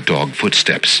guard dog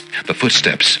footsteps. The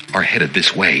footsteps are headed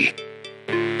this way.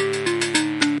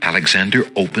 Alexander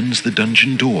opens the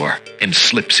dungeon door and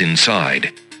slips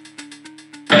inside.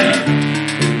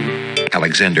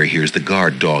 Alexander hears the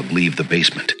guard dog leave the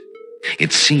basement.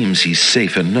 It seems he's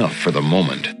safe enough for the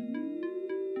moment.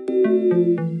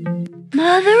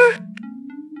 Mother?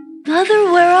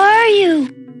 Mother, where are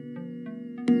you?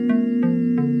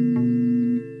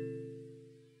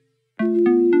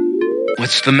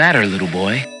 What's the matter, little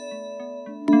boy?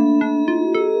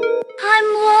 I'm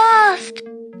lost.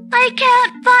 I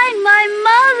can't find my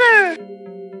mother.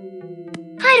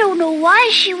 I don't know why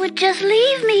she would just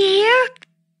leave me here.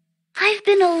 I've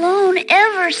been alone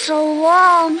ever so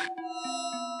long.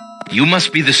 You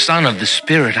must be the son of the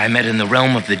spirit I met in the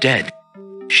realm of the dead.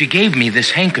 She gave me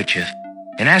this handkerchief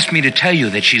and asked me to tell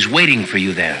you that she's waiting for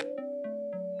you there.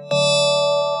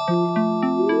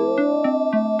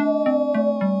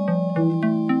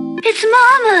 It's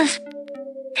Mama's.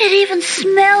 It even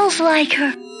smells like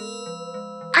her.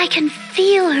 I can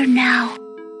feel her now.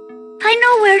 I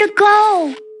know where to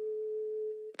go.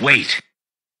 Wait.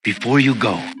 Before you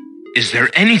go, is there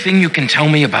anything you can tell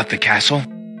me about the castle?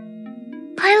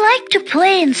 I like to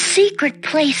play in secret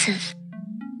places.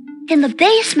 In the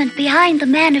basement behind the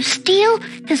Man of Steel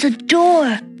is a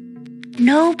door.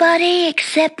 Nobody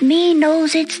except me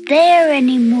knows it's there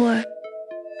anymore.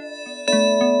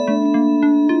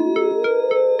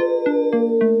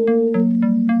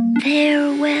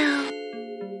 Farewell.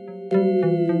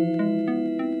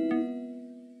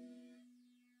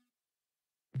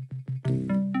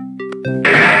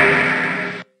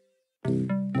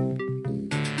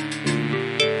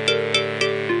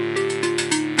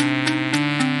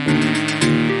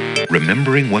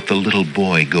 Remembering what the little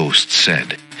boy ghost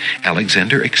said,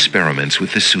 Alexander experiments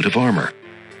with the suit of armor.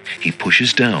 He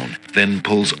pushes down, then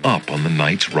pulls up on the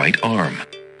knight's right arm.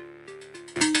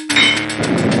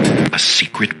 A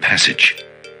secret passage.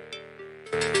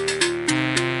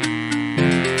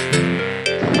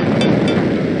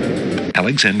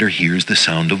 Alexander hears the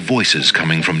sound of voices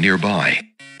coming from nearby.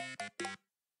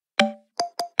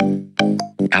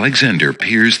 Alexander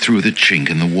peers through the chink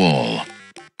in the wall.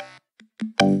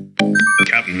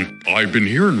 Captain, I've been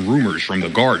hearing rumors from the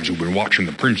guards who've been watching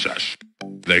the princess.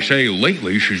 They say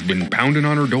lately she's been pounding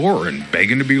on her door and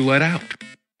begging to be let out.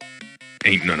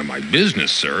 Ain't none of my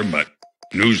business, sir, but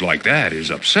news like that is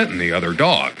upsetting the other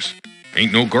dogs.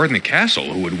 Ain't no guard in the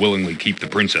castle who would willingly keep the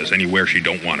princess anywhere she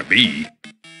don't want to be.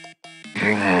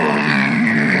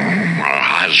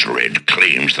 Hazred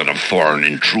claims that a foreign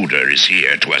intruder is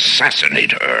here to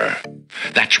assassinate her.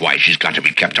 That's why she's got to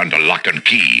be kept under lock and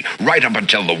key right up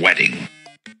until the wedding.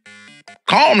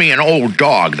 Call me an old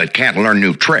dog that can't learn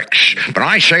new tricks, but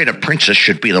I say the princess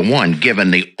should be the one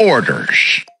given the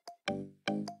orders.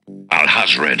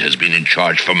 Al-Hazred has been in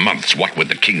charge for months, what with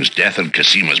the king's death and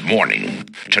Casima's mourning.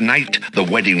 Tonight, the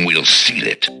wedding will seal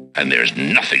it, and there's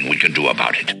nothing we can do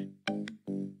about it.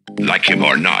 Like him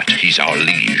or not, he's our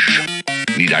liege.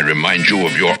 Need I remind you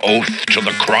of your oath to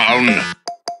the crown?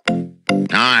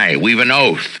 Aye, we've an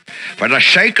oath. For the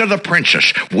sake of the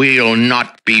princess, we'll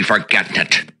not be forgetting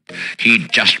it.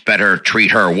 He'd just better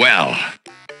treat her well.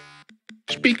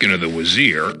 Speaking of the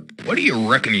Wazir, what do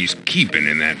you reckon he's keeping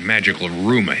in that magical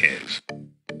room of his?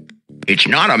 It's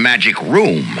not a magic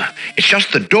room. It's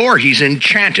just the door he's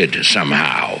enchanted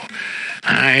somehow.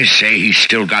 I say he's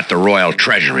still got the royal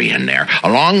treasury in there,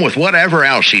 along with whatever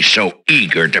else he's so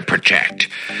eager to protect.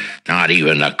 Not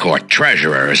even the court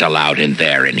treasurer is allowed in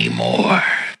there anymore.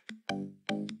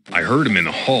 I heard him in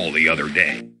the hall the other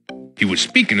day. He was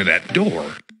speaking of that door.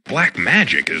 Black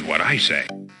magic is what I say.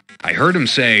 I heard him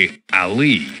say,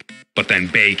 Ali, but then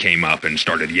Bey came up and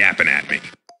started yapping at me.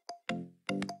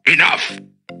 Enough!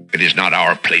 It is not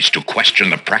our place to question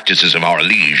the practices of our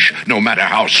liege, no matter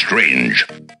how strange.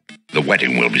 The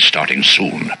wedding will be starting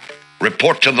soon.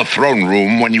 Report to the throne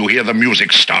room when you hear the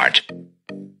music start.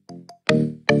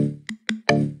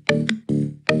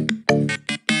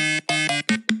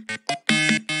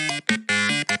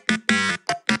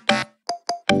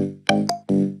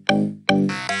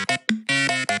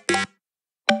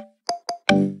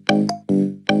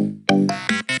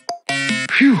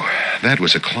 Phew, that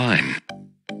was a climb.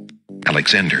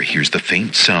 Alexander hears the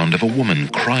faint sound of a woman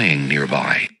crying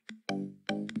nearby.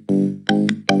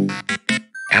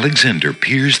 Alexander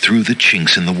peers through the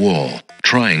chinks in the wall,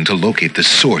 trying to locate the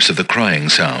source of the crying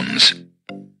sounds.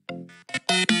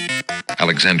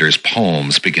 Alexander's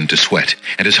palms begin to sweat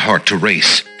and his heart to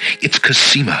race. It's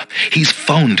Casima. He's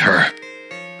found her.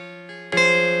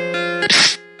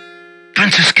 Psst!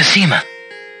 Princess Casima.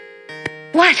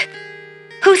 What?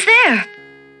 Who's there?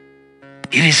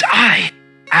 It is I,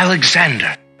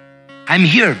 Alexander. I'm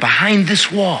here behind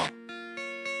this wall.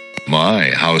 My,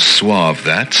 how suave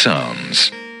that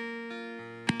sounds.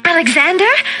 Alexander?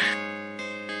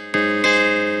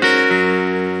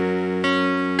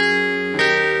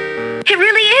 It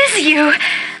really is you. Oh,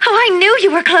 I knew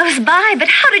you were close by, but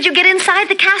how did you get inside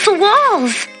the castle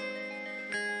walls?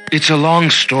 It's a long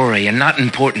story and not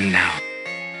important now.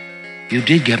 You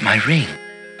did get my ring.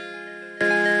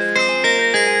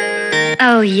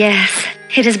 Oh, yes.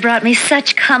 It has brought me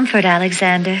such comfort,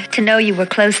 Alexander, to know you were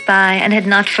close by and had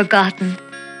not forgotten.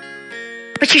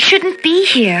 But you shouldn't be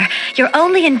here. You're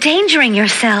only endangering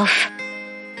yourself.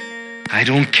 I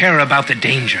don't care about the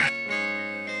danger.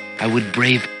 I would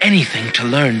brave anything to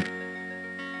learn.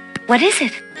 What is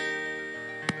it?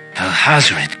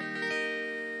 Alhazred,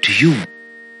 do you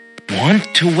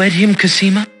want to wed him,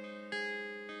 Cosima?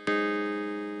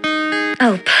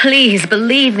 Oh, please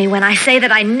believe me when I say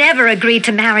that I never agreed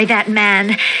to marry that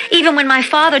man. Even when my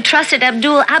father trusted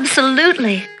Abdul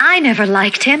absolutely. I never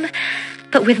liked him.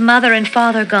 But with mother and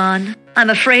father gone,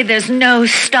 I'm afraid there's no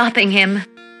stopping him.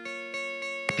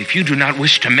 If you do not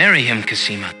wish to marry him,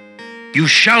 Cosima, you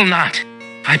shall not.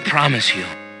 I promise you.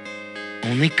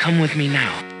 Only come with me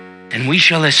now, and we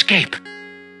shall escape.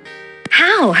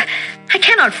 How? I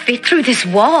cannot fit through this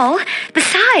wall.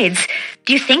 Besides,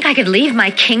 do you think I could leave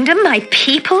my kingdom, my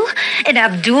people, in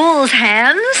Abdul's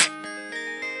hands?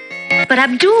 But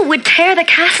Abdul would tear the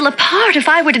castle apart if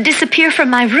I were to disappear from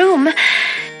my room.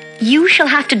 You shall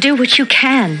have to do what you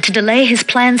can to delay his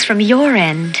plans from your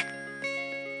end.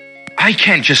 I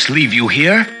can't just leave you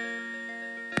here.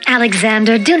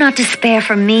 Alexander, do not despair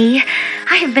for me.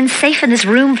 I have been safe in this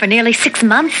room for nearly 6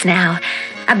 months now.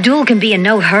 Abdul can be in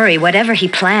no hurry, whatever he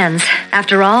plans.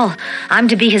 After all, I'm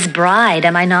to be his bride,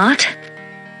 am I not?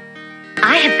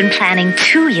 I have been planning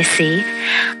too, you see.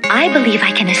 I believe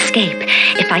I can escape.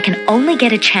 If I can only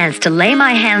get a chance to lay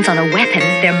my hands on a weapon,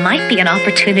 there might be an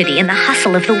opportunity in the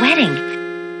hustle of the wedding.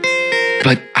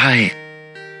 But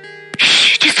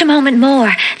Shh, just a moment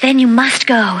more, then you must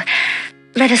go.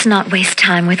 Let us not waste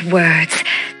time with words.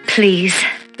 Please,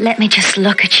 let me just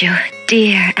look at you,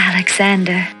 dear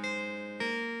Alexander.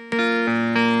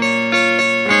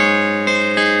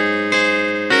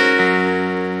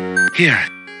 Here,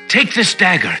 take this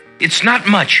dagger. It's not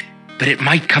much, but it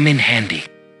might come in handy.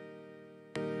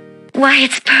 Why,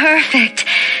 it's perfect.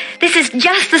 This is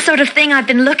just the sort of thing I've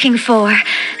been looking for.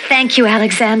 Thank you,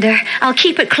 Alexander. I'll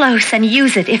keep it close and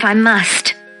use it if I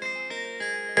must.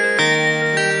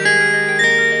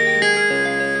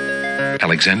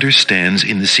 Alexander stands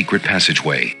in the secret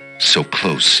passageway, so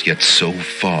close yet so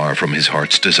far from his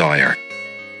heart's desire.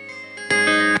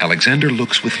 Alexander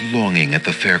looks with longing at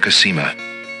the fair Cosima.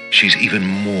 She's even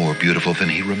more beautiful than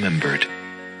he remembered.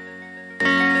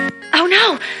 Oh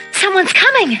no! Someone's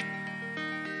coming!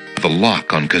 The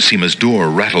lock on Cosima's door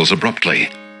rattles abruptly.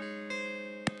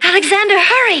 Alexander,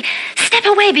 hurry! Step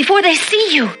away before they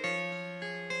see you!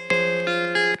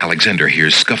 Alexander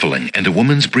hears scuffling and a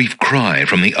woman's brief cry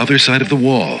from the other side of the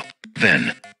wall.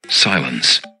 Then,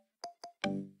 silence.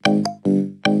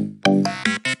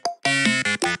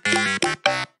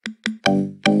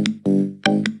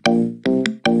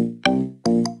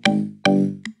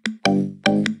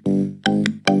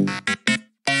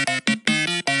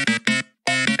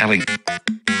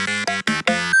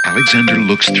 Alexander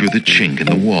looks through the chink in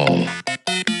the wall.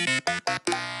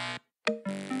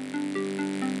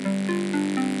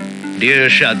 Dear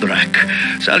Shadrach,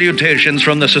 salutations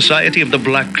from the Society of the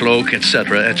Black Cloak,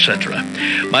 etc., etc.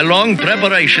 My long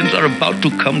preparations are about to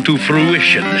come to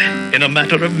fruition. In a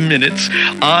matter of minutes,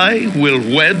 I will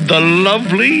wed the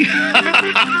lovely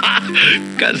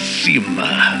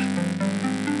Cosima.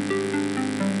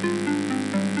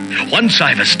 Once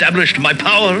I've established my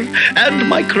power and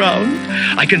my crown,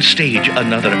 I can stage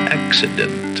another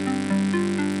accident.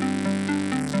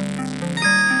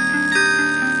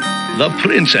 The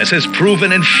princess has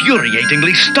proven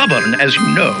infuriatingly stubborn, as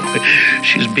you know.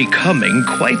 She's becoming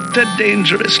quite a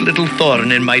dangerous little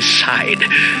thorn in my side.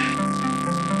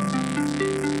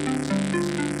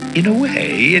 In a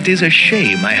way, it is a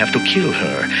shame I have to kill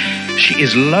her. She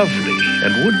is lovely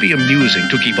and would be amusing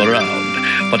to keep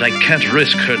around, but I can't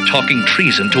risk her talking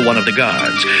treason to one of the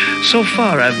guards. So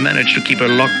far, I've managed to keep her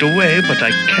locked away, but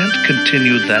I can't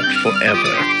continue that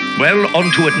forever. Well,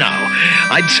 on to it now.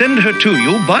 I'd send her to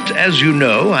you, but as you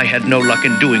know, I had no luck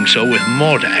in doing so with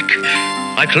Mordak.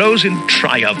 I close in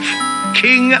triumph.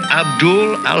 King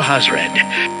Abdul Alhazred.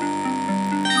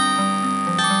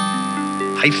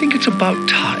 I think it's about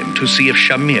time to see if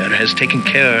Shamir has taken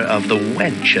care of the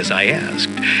wench as I asked.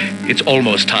 It's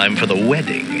almost time for the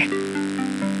wedding.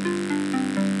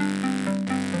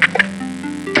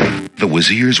 The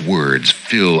wazir's words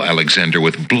fill Alexander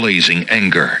with blazing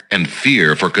anger and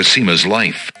fear for Cosima's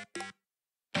life.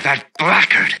 That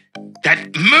blackguard!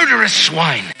 That murderous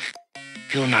swine!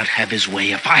 He'll not have his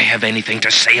way if I have anything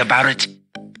to say about it.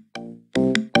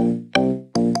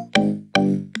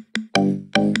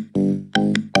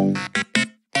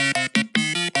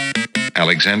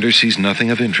 Alexander sees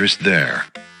nothing of interest there.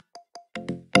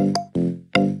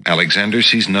 Alexander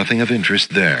sees nothing of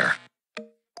interest there.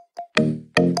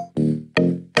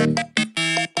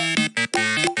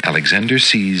 Alexander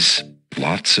sees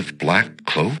lots of black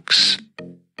cloaks.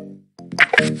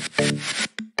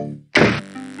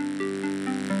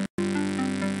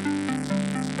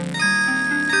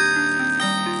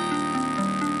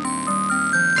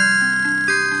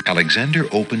 Alexander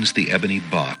opens the ebony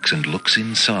box and looks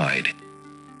inside.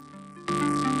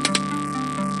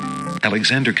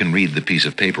 Alexander can read the piece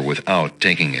of paper without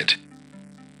taking it.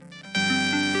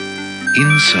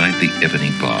 Inside the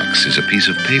ebony box is a piece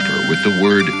of paper with the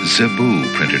word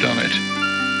Zebu printed on it.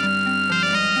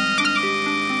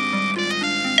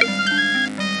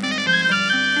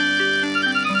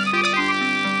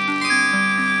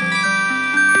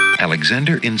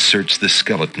 Alexander inserts the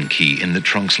skeleton key in the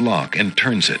trunk's lock and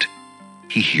turns it.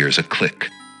 He hears a click.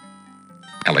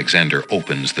 Alexander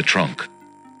opens the trunk.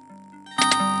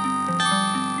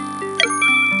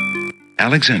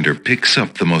 Alexander picks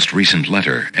up the most recent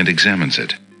letter and examines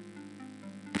it.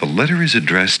 The letter is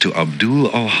addressed to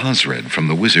Abdul al-Hazred from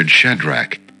the wizard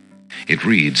Shadrach. It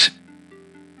reads,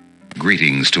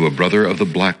 "Greetings to a brother of the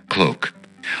Black Cloak.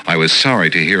 I was sorry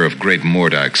to hear of great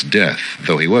Mordak's death,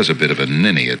 though he was a bit of a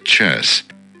ninny at chess.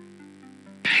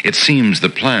 It seems the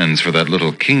plans for that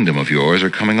little kingdom of yours are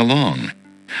coming along.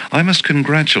 I must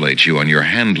congratulate you on your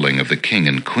handling of the king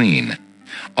and queen.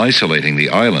 Isolating the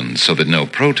islands so that no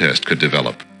protest could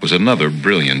develop was another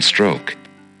brilliant stroke.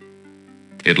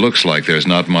 It looks like there's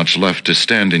not much left to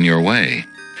stand in your way.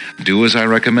 Do as I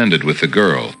recommended with the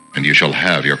girl, and you shall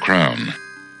have your crown."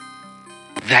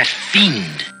 That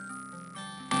fiend!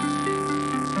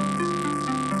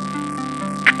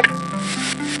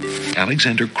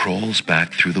 Alexander crawls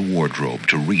back through the wardrobe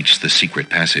to reach the secret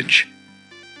passage.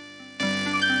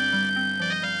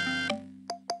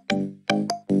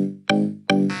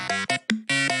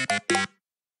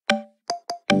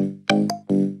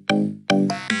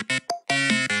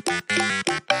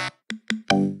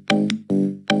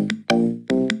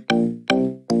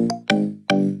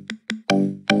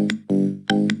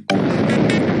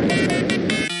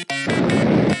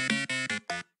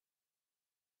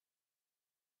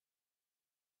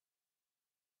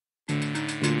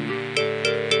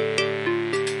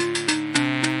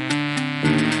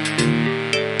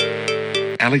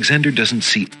 Alexander doesn't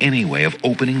see any way of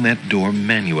opening that door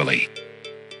manually.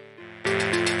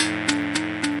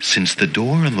 Since the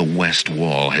door on the west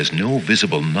wall has no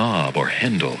visible knob or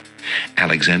handle,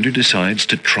 Alexander decides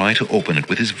to try to open it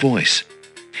with his voice.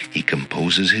 He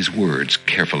composes his words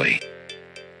carefully.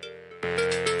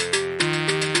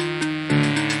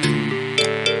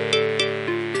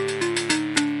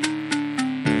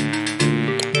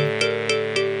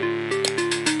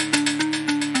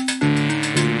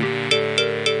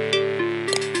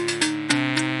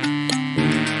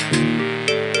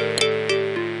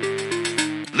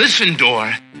 Listen,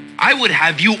 door. I would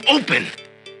have you open.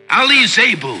 Ali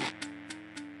Zebu.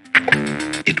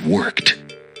 It worked.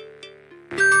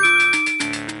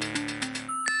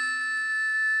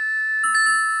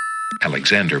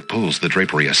 Alexander pulls the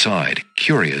drapery aside,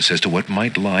 curious as to what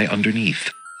might lie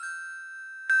underneath.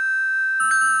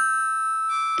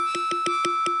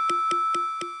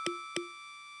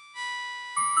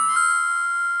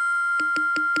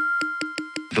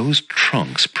 Those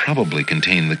trunks probably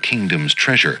contain the kingdom's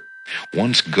treasure,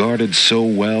 once guarded so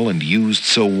well and used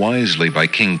so wisely by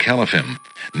King Caliphim,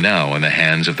 now in the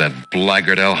hands of that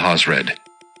blackguard Al-Hazred.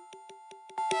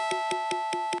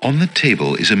 On the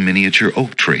table is a miniature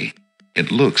oak tree.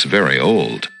 It looks very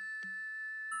old.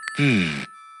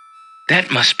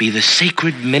 That must be the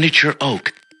sacred miniature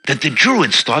oak that the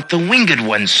Druids thought the winged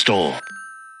ones stole.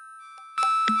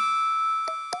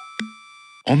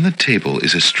 On the table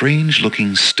is a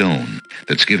strange-looking stone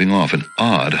that's giving off an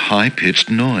odd, high-pitched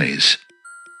noise.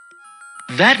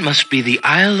 That must be the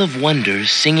Isle of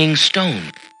Wonders singing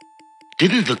stone.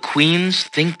 Didn't the queens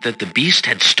think that the beast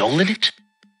had stolen it?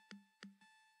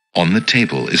 On the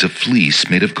table is a fleece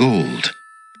made of gold.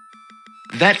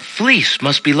 That fleece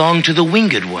must belong to the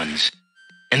winged ones,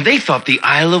 and they thought the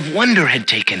Isle of Wonder had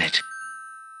taken it.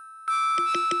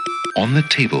 On the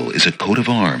table is a coat of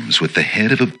arms with the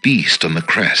head of a beast on the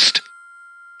crest.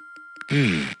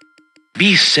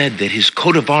 Beast said that his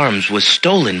coat of arms was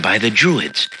stolen by the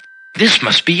Druids. This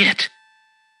must be it.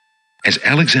 As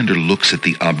Alexander looks at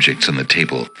the objects on the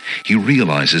table, he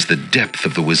realizes the depth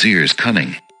of the wazir's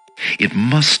cunning. It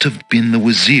must have been the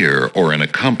wazir or an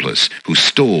accomplice who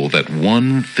stole that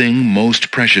one thing most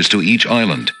precious to each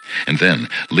island, and then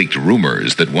leaked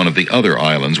rumors that one of the other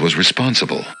islands was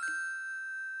responsible.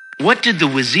 What did the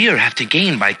wazir have to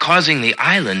gain by causing the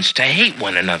islands to hate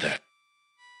one another?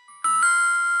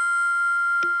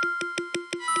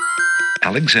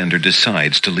 Alexander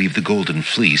decides to leave the golden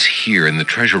fleece here in the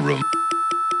treasure room.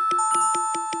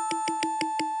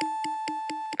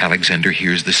 Alexander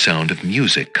hears the sound of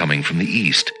music coming from the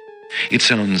east. It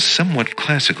sounds somewhat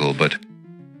classical, but...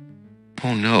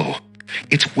 oh no,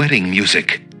 it's wedding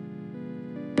music.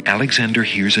 Alexander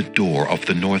hears a door off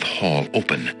the north hall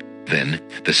open. Then,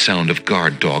 the sound of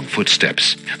guard dog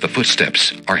footsteps. The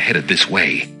footsteps are headed this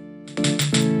way.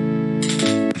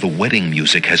 The wedding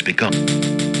music has begun.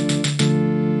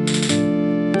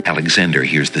 Alexander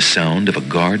hears the sound of a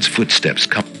guard's footsteps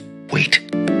come. Wait.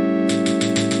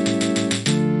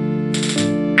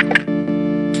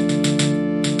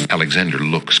 Alexander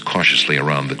looks cautiously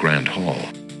around the grand hall,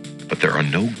 but there are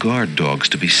no guard dogs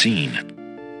to be seen.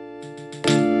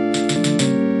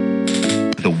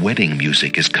 The wedding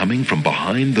music is coming from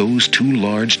behind those two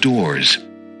large doors.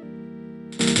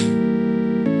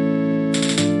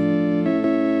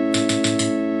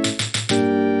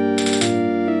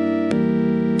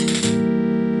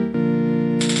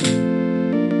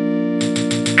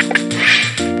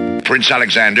 Prince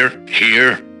Alexander,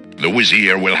 here, the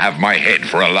Vizier will have my head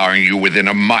for allowing you within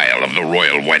a mile of the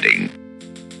royal wedding.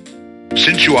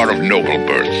 Since you are of noble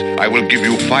birth, I will give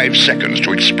you 5 seconds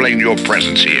to explain your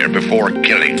presence here before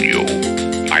killing you.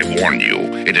 I warn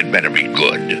you, it had better be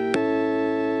good.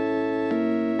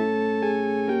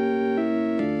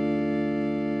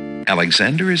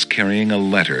 Alexander is carrying a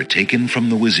letter taken from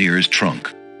the Vizier's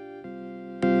trunk.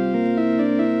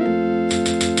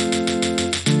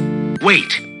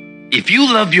 Wait. If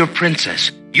you love your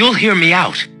princess, you'll hear me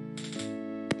out.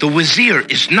 The Vizier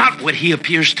is not what he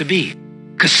appears to be.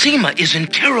 Cosima is in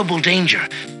terrible danger.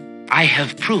 I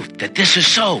have proof that this is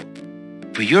so.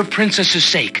 For your princess's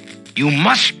sake, you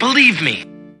must believe me.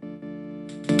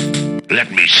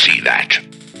 Let me see that.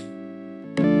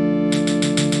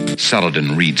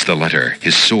 Saladin reads the letter,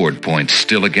 his sword point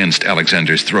still against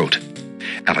Alexander's throat.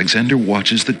 Alexander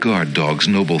watches the guard dog's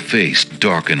noble face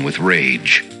darken with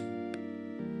rage.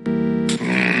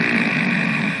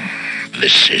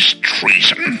 This is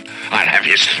treason. I'll have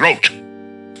his throat.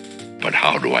 But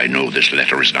how do I know this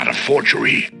letter is not a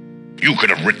forgery? You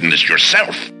could have written this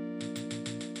yourself.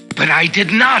 But I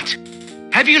did not.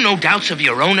 Have you no doubts of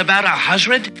your own about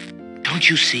Ahasuerus? Don't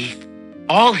you see?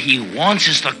 All he wants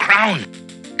is the crown.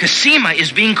 Cosima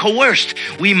is being coerced.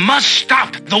 We must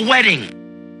stop the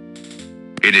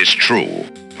wedding. It is true.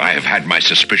 I have had my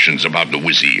suspicions about the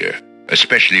Vizier,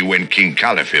 especially when King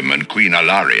Caliphim and Queen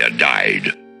Ilaria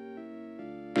died.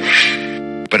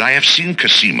 But I have seen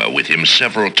Cosima with him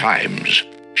several times.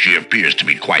 She appears to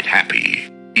be quite happy,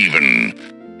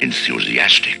 even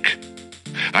enthusiastic.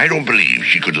 I don't believe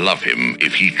she could love him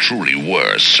if he truly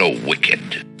were so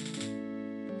wicked.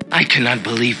 I cannot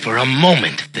believe for a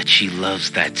moment that she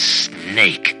loves that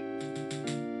snake.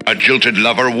 A jilted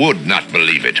lover would not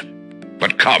believe it.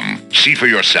 But come, see for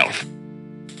yourself.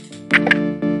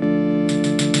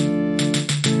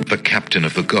 The captain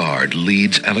of the guard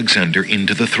leads Alexander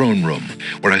into the throne room,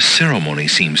 where a ceremony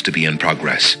seems to be in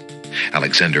progress.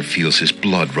 Alexander feels his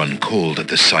blood run cold at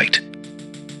the sight.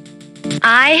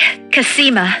 I,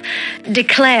 Cosima,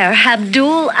 declare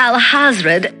Abdul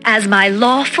al-Hazred as my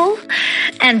lawful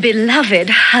and beloved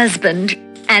husband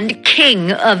and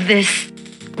king of this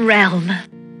realm.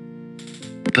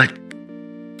 But,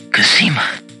 Cosima,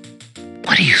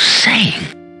 what are you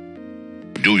saying?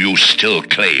 Do you still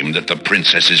claim that the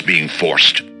princess is being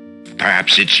forced?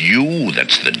 Perhaps it's you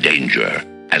that's the danger,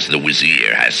 as the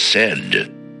Vizier has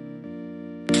said.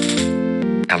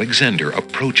 Alexander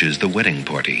approaches the wedding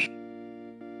party.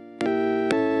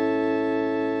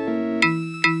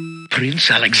 Prince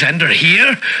Alexander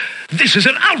here? This is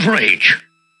an outrage!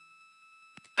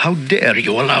 How dare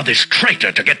you allow this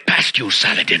traitor to get past you,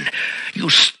 Saladin? You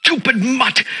stupid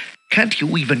mutt! Can't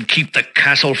you even keep the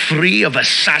castle free of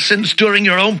assassins during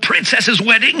your own princess's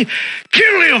wedding?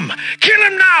 Kill him! Kill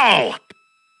him now!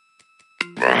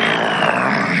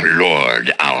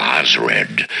 Lord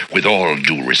Al-Hazred, with all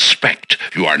due respect,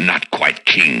 you are not quite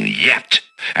king yet.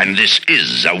 And this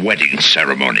is a wedding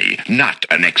ceremony, not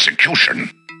an execution.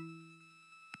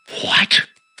 What?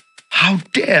 How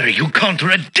dare you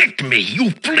contradict me,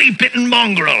 you flea-bitten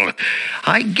mongrel?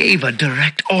 I gave a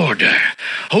direct order.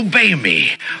 Obey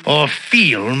me, or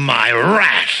feel my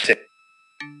wrath.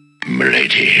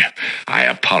 Milady, I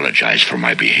apologize for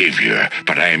my behavior,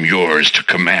 but I am yours to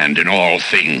command in all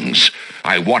things.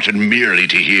 I wanted merely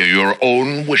to hear your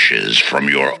own wishes from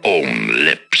your own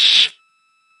lips.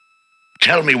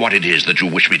 Tell me what it is that you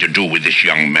wish me to do with this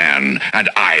young man, and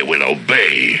I will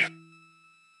obey.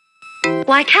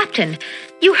 Why, Captain,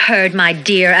 you heard my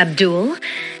dear Abdul.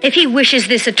 If he wishes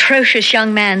this atrocious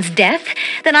young man's death,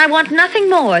 then I want nothing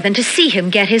more than to see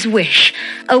him get his wish.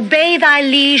 Obey thy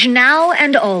liege now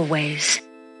and always.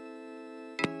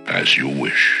 As you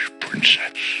wish,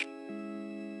 Princess.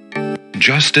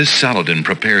 Just as Saladin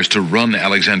prepares to run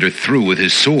Alexander through with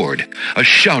his sword, a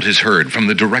shout is heard from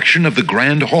the direction of the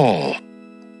grand hall.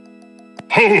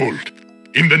 Hold!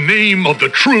 In the name of the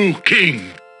true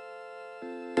king!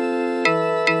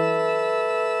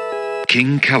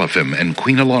 King Caliphim and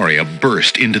Queen Ilaria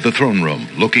burst into the throne room,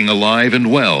 looking alive and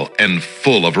well and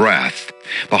full of wrath.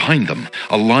 Behind them,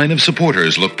 a line of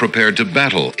supporters looked prepared to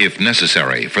battle, if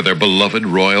necessary, for their beloved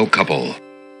royal couple.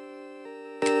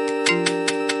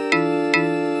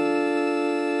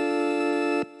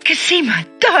 Cosima,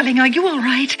 darling, are you all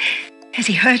right? Has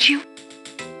he hurt you?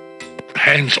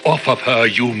 Hands off of her,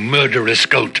 you murderous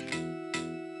goat!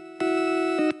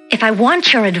 If I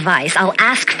want your advice, I'll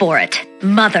ask for it,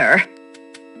 Mother.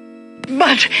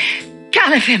 But,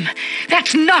 Caliphim,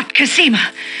 that's not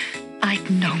Cosima.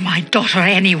 I'd know my daughter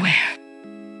anywhere.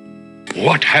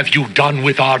 What have you done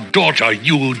with our daughter,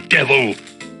 you devil?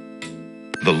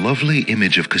 The lovely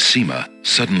image of Cosima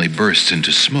suddenly bursts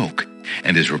into smoke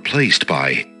and is replaced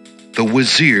by the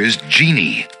Wazir's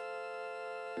genie.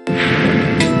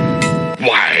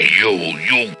 Why,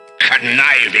 you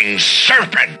conniving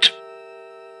serpent!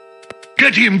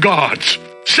 Get him, guards!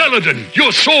 Saladin,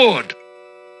 your sword!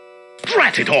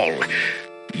 Drat it all!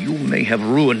 You may have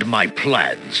ruined my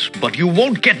plans, but you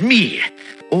won't get me,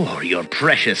 or your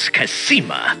precious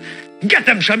Cosima. Get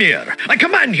them, Shamir! I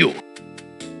command you!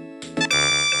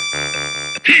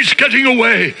 He's getting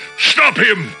away! Stop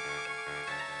him!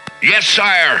 Yes,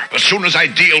 sire, as soon as I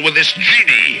deal with this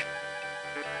genie.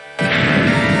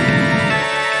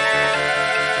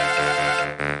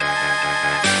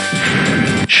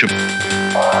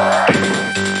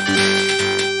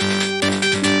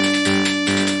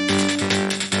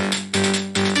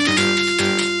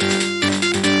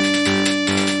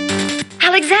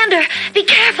 Alexander, be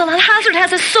careful. Al-Hazard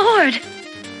has a sword.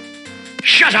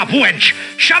 Shut up, wench!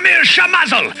 Shamir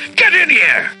Shamazel! Get in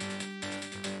here!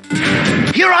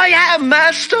 Here I am,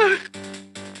 master!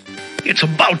 It's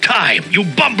about time, you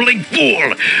bumbling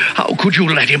fool! How could you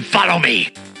let him follow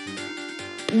me?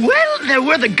 Well, there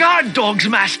were the guard dogs,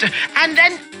 master, and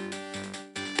then...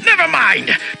 Never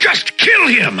mind! Just kill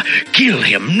him! Kill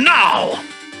him now!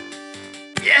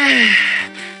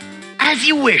 As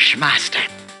you wish, master.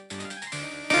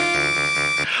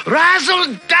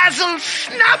 Razzle, dazzle,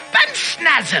 snap and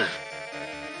snazzle!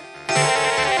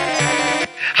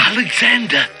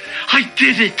 Alexander, I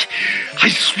did it! I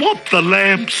swapped the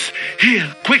lamps!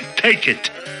 Here, quick, take it!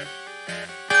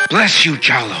 Bless you,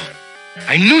 Jalo.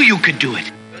 I knew you could do it.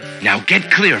 Now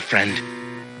get clear, friend.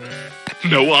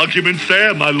 No arguments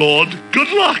there, my lord.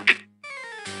 Good luck!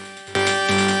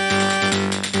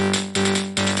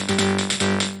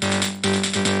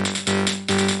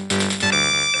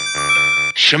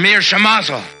 Shamir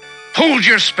Shamazel, hold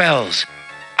your spells.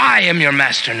 I am your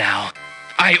master now.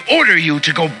 I order you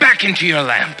to go back into your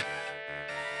lamp.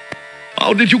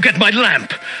 How did you get my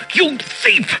lamp? You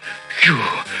thief!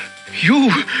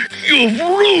 You've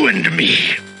ruined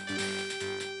me!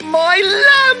 My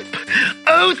lamp!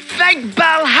 Oh, thank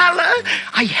Valhalla!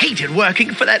 I hated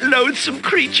working for that loathsome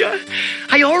creature.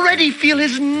 I already feel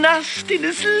his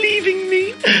nastiness leaving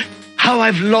me. How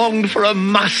I've longed for a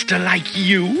master like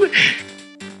you.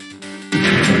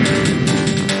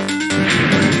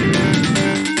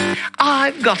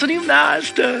 I've got a new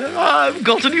master. I've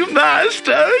got a new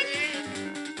master.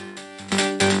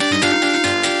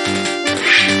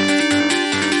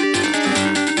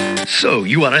 So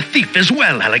you are a thief as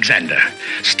well, Alexander.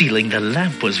 Stealing the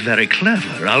lamp was very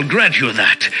clever, I'll grant you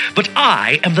that. But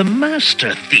I am the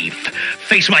master thief.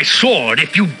 Face my sword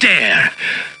if you dare.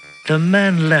 The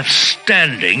man left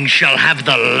standing shall have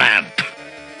the lamp.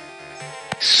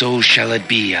 So shall it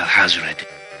be, Al-Hazred.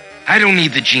 I don't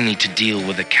need the genie to deal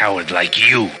with a coward like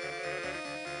you.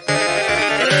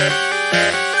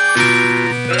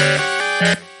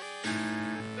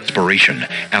 Inspiration,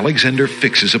 Alexander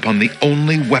fixes upon the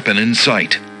only weapon in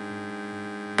sight.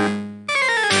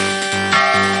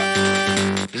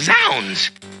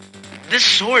 Zounds! This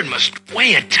sword must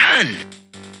weigh a ton.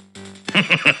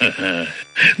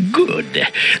 Good.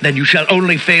 Then you shall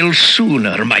only fail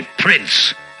sooner, my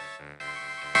prince.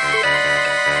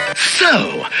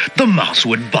 So, the mouse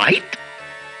would bite?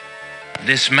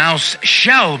 This mouse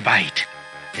shall bite,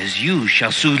 as you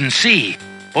shall soon see.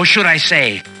 Or should I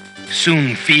say,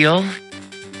 soon feel?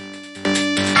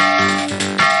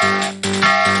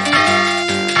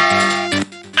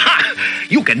 Ha!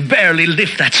 You can barely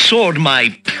lift that sword,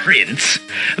 my prince.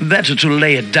 Better to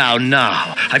lay it down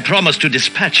now. I promise to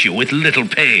dispatch you with little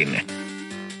pain.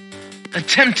 A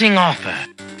tempting offer,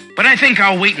 but I think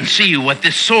I'll wait and see what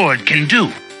this sword can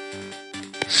do.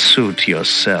 Suit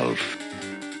yourself.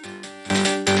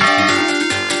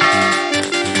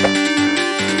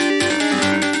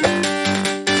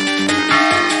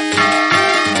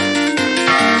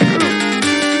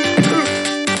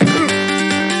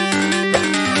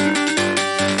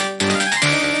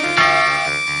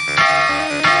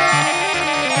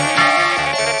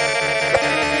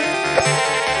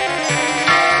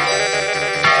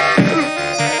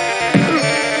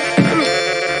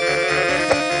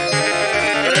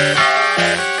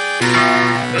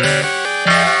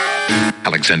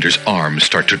 Alexander's arms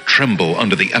start to tremble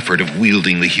under the effort of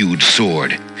wielding the huge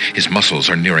sword. His muscles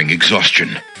are nearing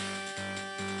exhaustion.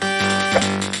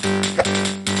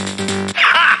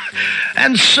 Ha!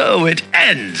 And so it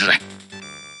ends.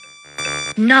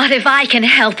 Not if I can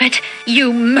help it,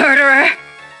 you murderer!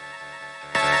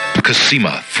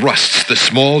 Cosima thrusts the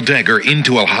small dagger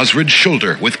into Alhazred's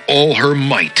shoulder with all her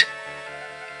might.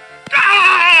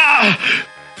 Ah!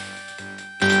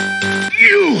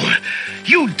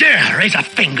 You dare raise a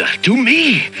finger to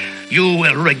me? You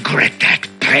will regret that,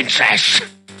 princess.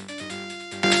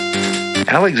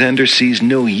 Alexander sees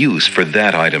no use for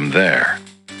that item there.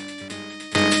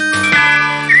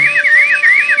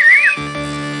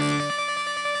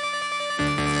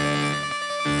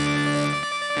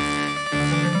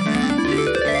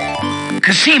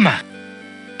 Cosima,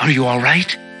 are you all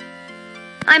right?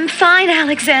 I'm fine,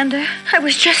 Alexander. I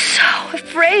was just so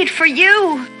afraid for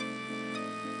you.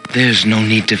 There's no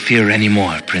need to fear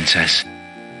anymore, Princess.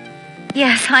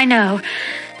 Yes, I know.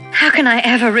 How can I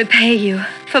ever repay you?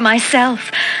 For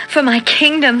myself, for my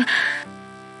kingdom.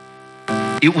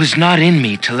 It was not in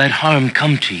me to let harm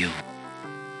come to you.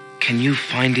 Can you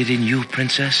find it in you,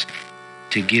 Princess,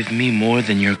 to give me more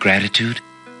than your gratitude?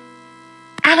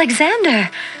 Alexander,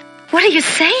 what are you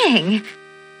saying?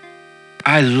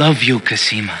 I love you,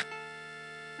 Cosima.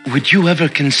 Would you ever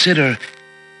consider...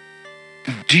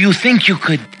 Do you think you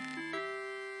could...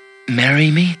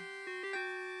 marry me?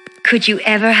 Could you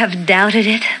ever have doubted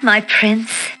it, my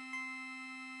prince?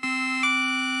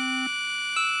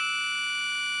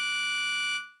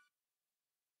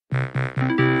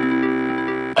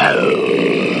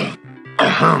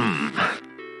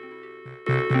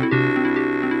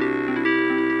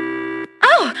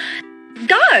 Oh,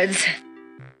 guards!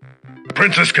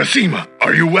 Princess Cosima,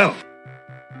 are you well?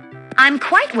 I'm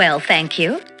quite well, thank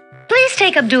you. Please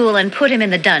take Abdul and put him in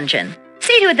the dungeon.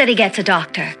 See to it that he gets a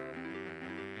doctor.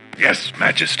 Yes,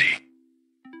 Majesty.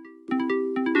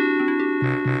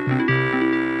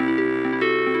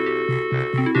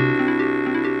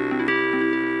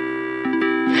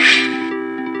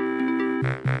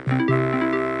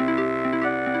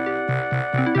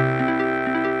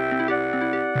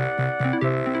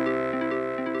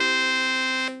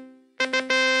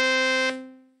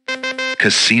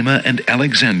 Cosima and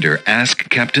Alexander ask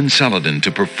Captain Saladin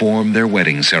to perform their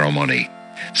wedding ceremony.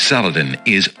 Saladin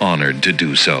is honored to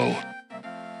do so.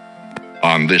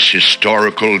 On this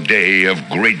historical day of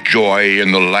great joy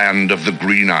in the land of the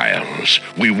Green Isles,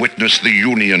 we witness the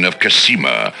union of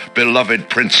Cosima, beloved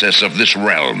princess of this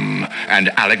realm, and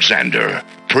Alexander,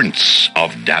 Prince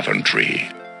of Daventry.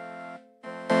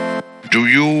 Do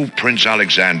you, Prince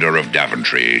Alexander of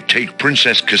Daventry, take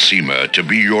Princess Cosima to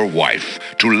be your wife,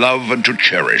 to love and to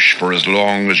cherish for as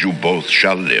long as you both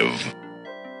shall live?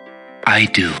 I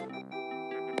do.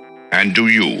 And do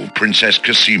you, Princess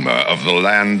Cosima of the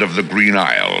land of the Green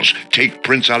Isles, take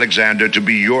Prince Alexander to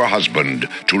be your husband,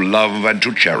 to love and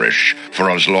to cherish for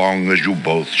as long as you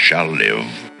both shall live?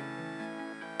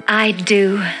 I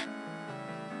do.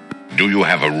 Do you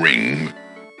have a ring?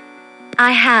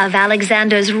 I have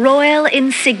Alexander's royal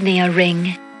insignia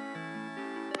ring.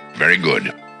 Very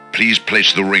good. Please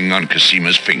place the ring on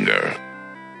Cosima's finger.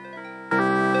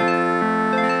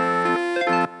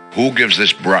 Who gives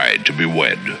this bride to be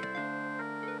wed?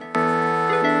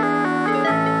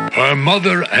 Her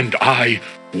mother and I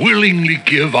willingly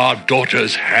give our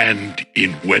daughter's hand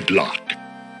in wedlock.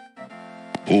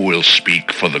 Who will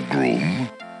speak for the groom?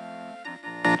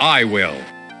 I will.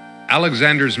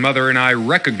 Alexander's mother and I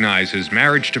recognize his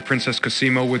marriage to Princess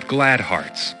Cosima with glad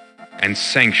hearts and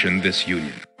sanction this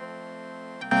union.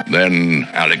 Then,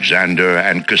 Alexander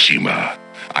and Cosima,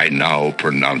 I now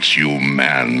pronounce you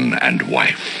man and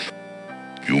wife.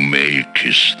 You may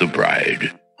kiss the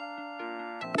bride.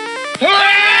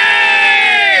 Hooray!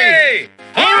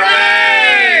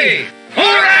 Hooray!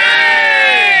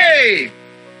 Hooray!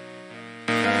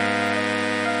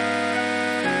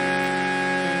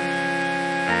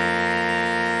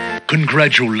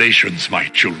 Congratulations, my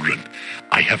children.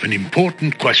 I have an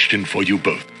important question for you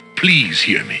both. Please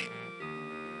hear me.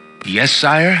 Yes,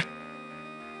 sire?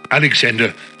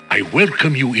 Alexander, I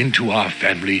welcome you into our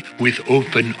family with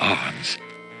open arms.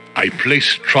 I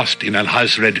place trust in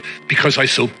Alhazred because I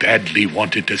so badly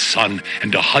wanted a son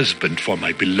and a husband for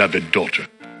my beloved daughter.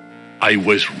 I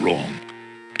was wrong.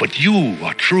 But you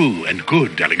are true and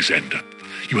good, Alexander.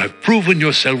 You have proven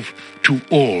yourself to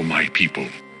all my people.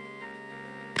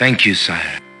 Thank you,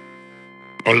 sire.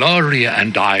 Olaria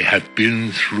and I have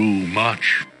been through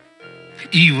much.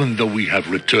 Even though we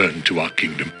have returned to our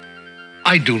kingdom,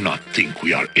 I do not think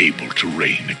we are able to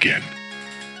reign again.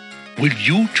 will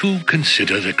you two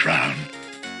consider the crown?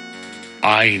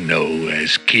 I know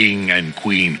as king and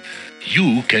queen,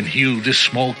 you can heal this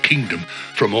small kingdom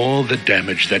from all the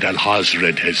damage that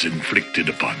Alhazred has inflicted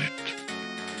upon it.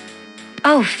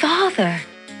 Oh, Father.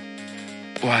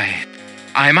 Why,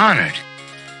 I'm honored.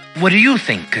 What do you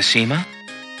think, Cosima?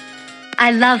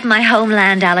 I love my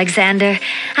homeland, Alexander.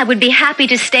 I would be happy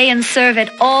to stay and serve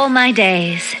it all my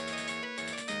days.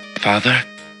 Father,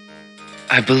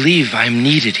 I believe I'm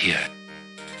needed here.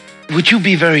 Would you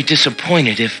be very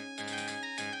disappointed if...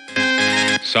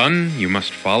 Son, you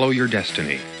must follow your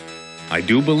destiny. I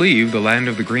do believe the land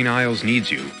of the Green Isles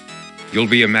needs you. You'll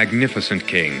be a magnificent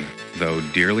king, though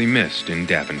dearly missed in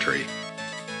Daventry.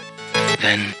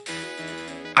 Then,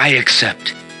 I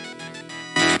accept.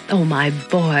 Oh, my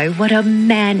boy, what a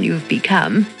man you've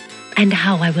become. And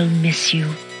how I will miss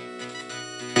you.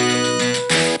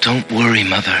 Don't worry,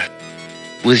 Mother.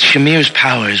 With Shamir's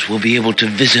powers, we'll be able to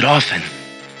visit often.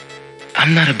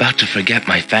 I'm not about to forget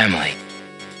my family.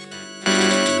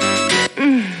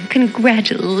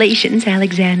 Congratulations,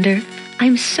 Alexander.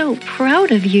 I'm so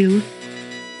proud of you.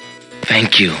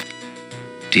 Thank you,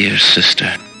 dear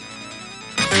sister.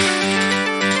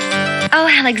 Oh,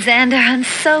 Alexander, I'm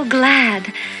so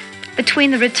glad.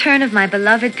 Between the return of my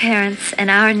beloved parents and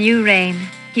our new reign,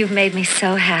 you've made me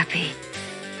so happy.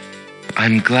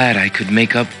 I'm glad I could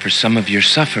make up for some of your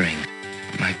suffering,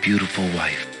 my beautiful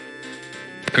wife.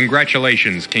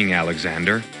 Congratulations, King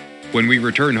Alexander. When we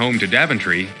return home to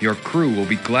Daventry, your crew will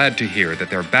be glad to hear that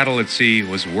their battle at sea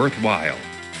was worthwhile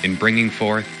in bringing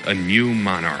forth a new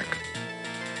monarch.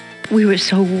 We were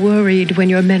so worried when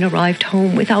your men arrived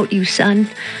home without you, son.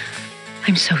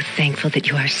 I'm so thankful that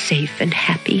you are safe and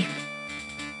happy.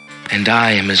 And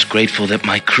I am as grateful that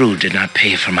my crew did not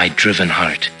pay for my driven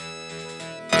heart.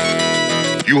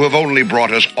 You have only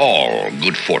brought us all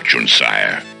good fortune,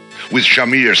 sire. With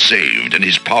Shamir saved and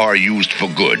his power used for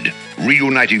good,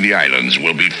 reuniting the islands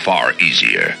will be far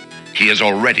easier. He has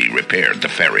already repaired the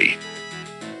ferry.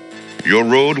 Your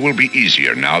road will be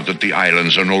easier now that the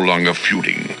islands are no longer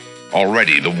feuding.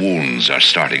 Already the wounds are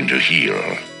starting to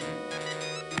heal.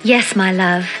 Yes, my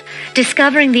love.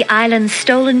 Discovering the island's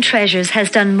stolen treasures has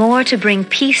done more to bring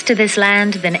peace to this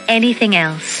land than anything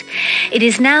else. It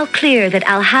is now clear that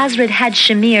Alhazred had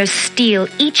Shamir steal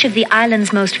each of the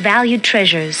island's most valued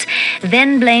treasures,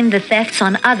 then blame the thefts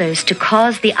on others to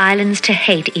cause the islands to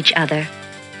hate each other.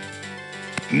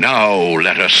 Now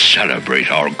let us celebrate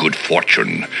our good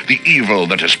fortune. The evil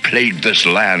that has plagued this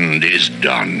land is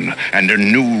done, and a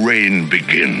new reign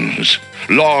begins.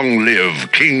 Long live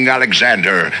King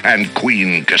Alexander and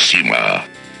Queen Cosima.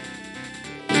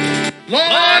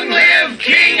 Long live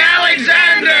King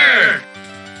Alexander!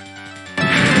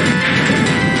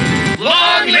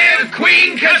 Long live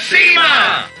Queen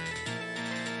Cosima!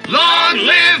 Long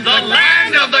live the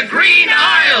land of the Green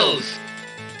Isles!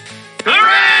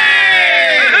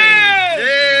 Hooray!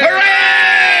 Hooray!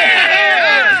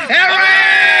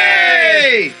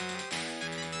 Hooray!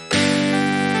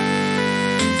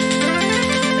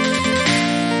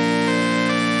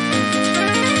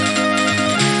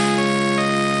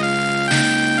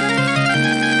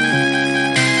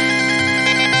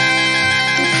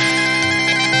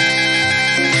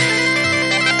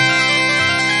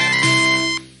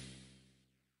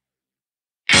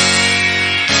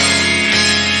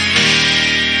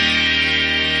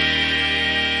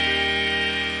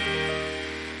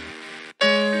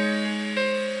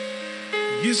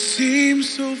 You seem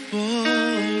so far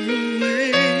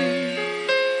away,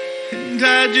 and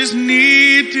I just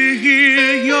need to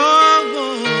hear your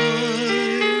voice.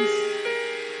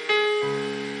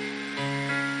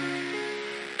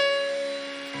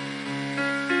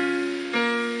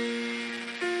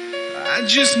 I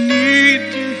just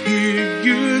need to hear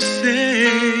you say,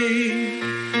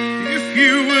 if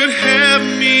you would have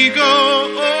me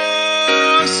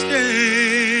go or stay.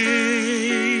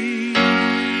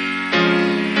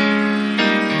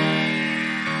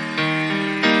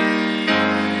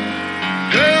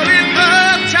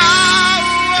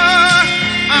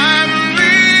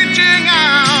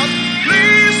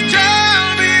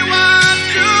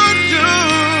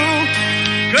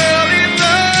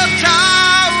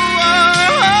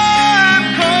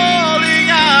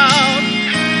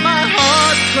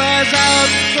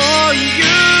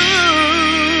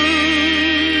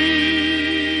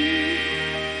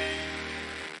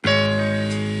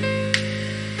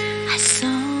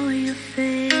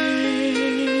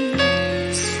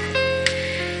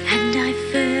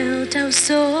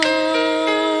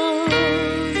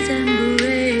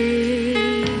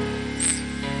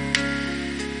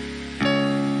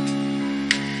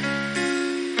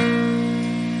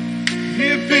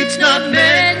 If it's not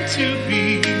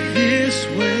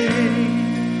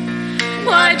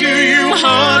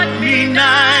haunt me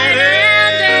night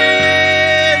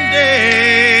and day.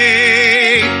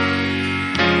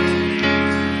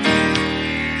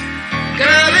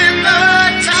 Girl in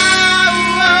the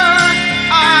tower,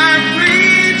 I'm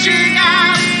reaching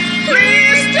out.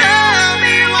 Please tell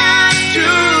me what to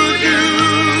do.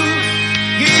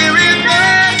 Here in the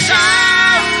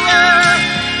tower,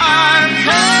 I'm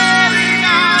calling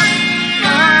out.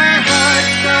 My heart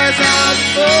cries out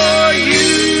for you.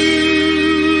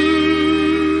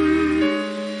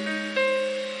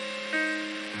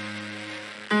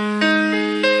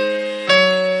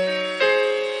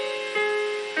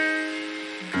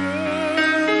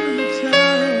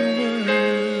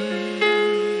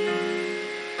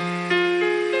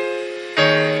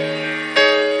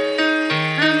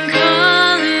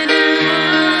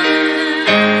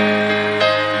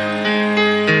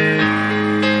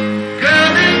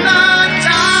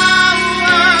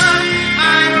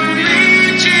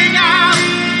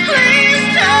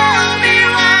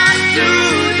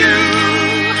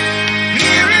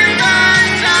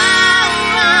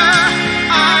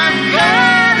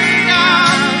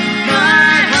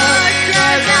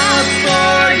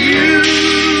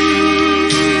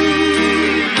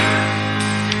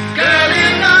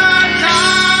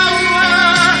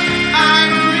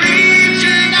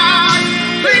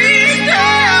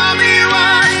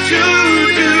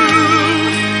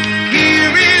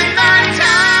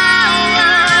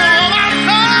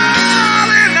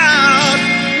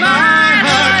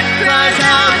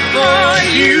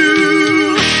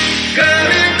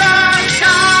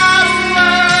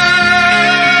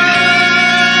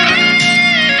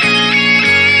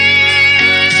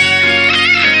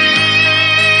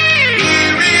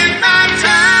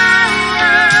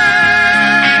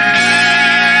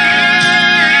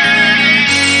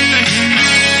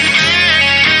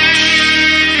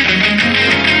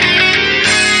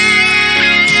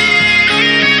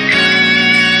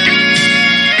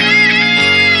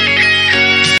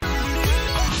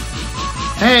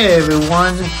 Hey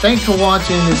everyone, thanks for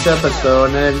watching this episode,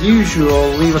 and as usual,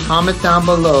 leave a comment down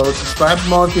below, subscribe for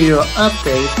more video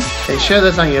updates, and share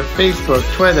this on your Facebook,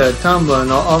 Twitter, Tumblr,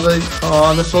 and all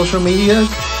other social medias.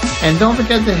 And don't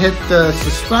forget to hit the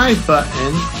subscribe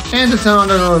button and to turn on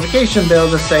the notification bell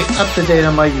to stay up to date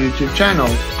on my YouTube channel.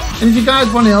 And if you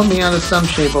guys want to help me out in some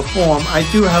shape or form, I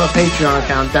do have a Patreon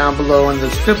account down below in the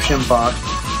description box.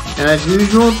 And as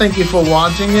usual, thank you for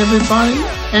watching everybody,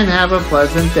 and have a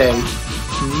pleasant day.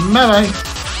 Bye bye.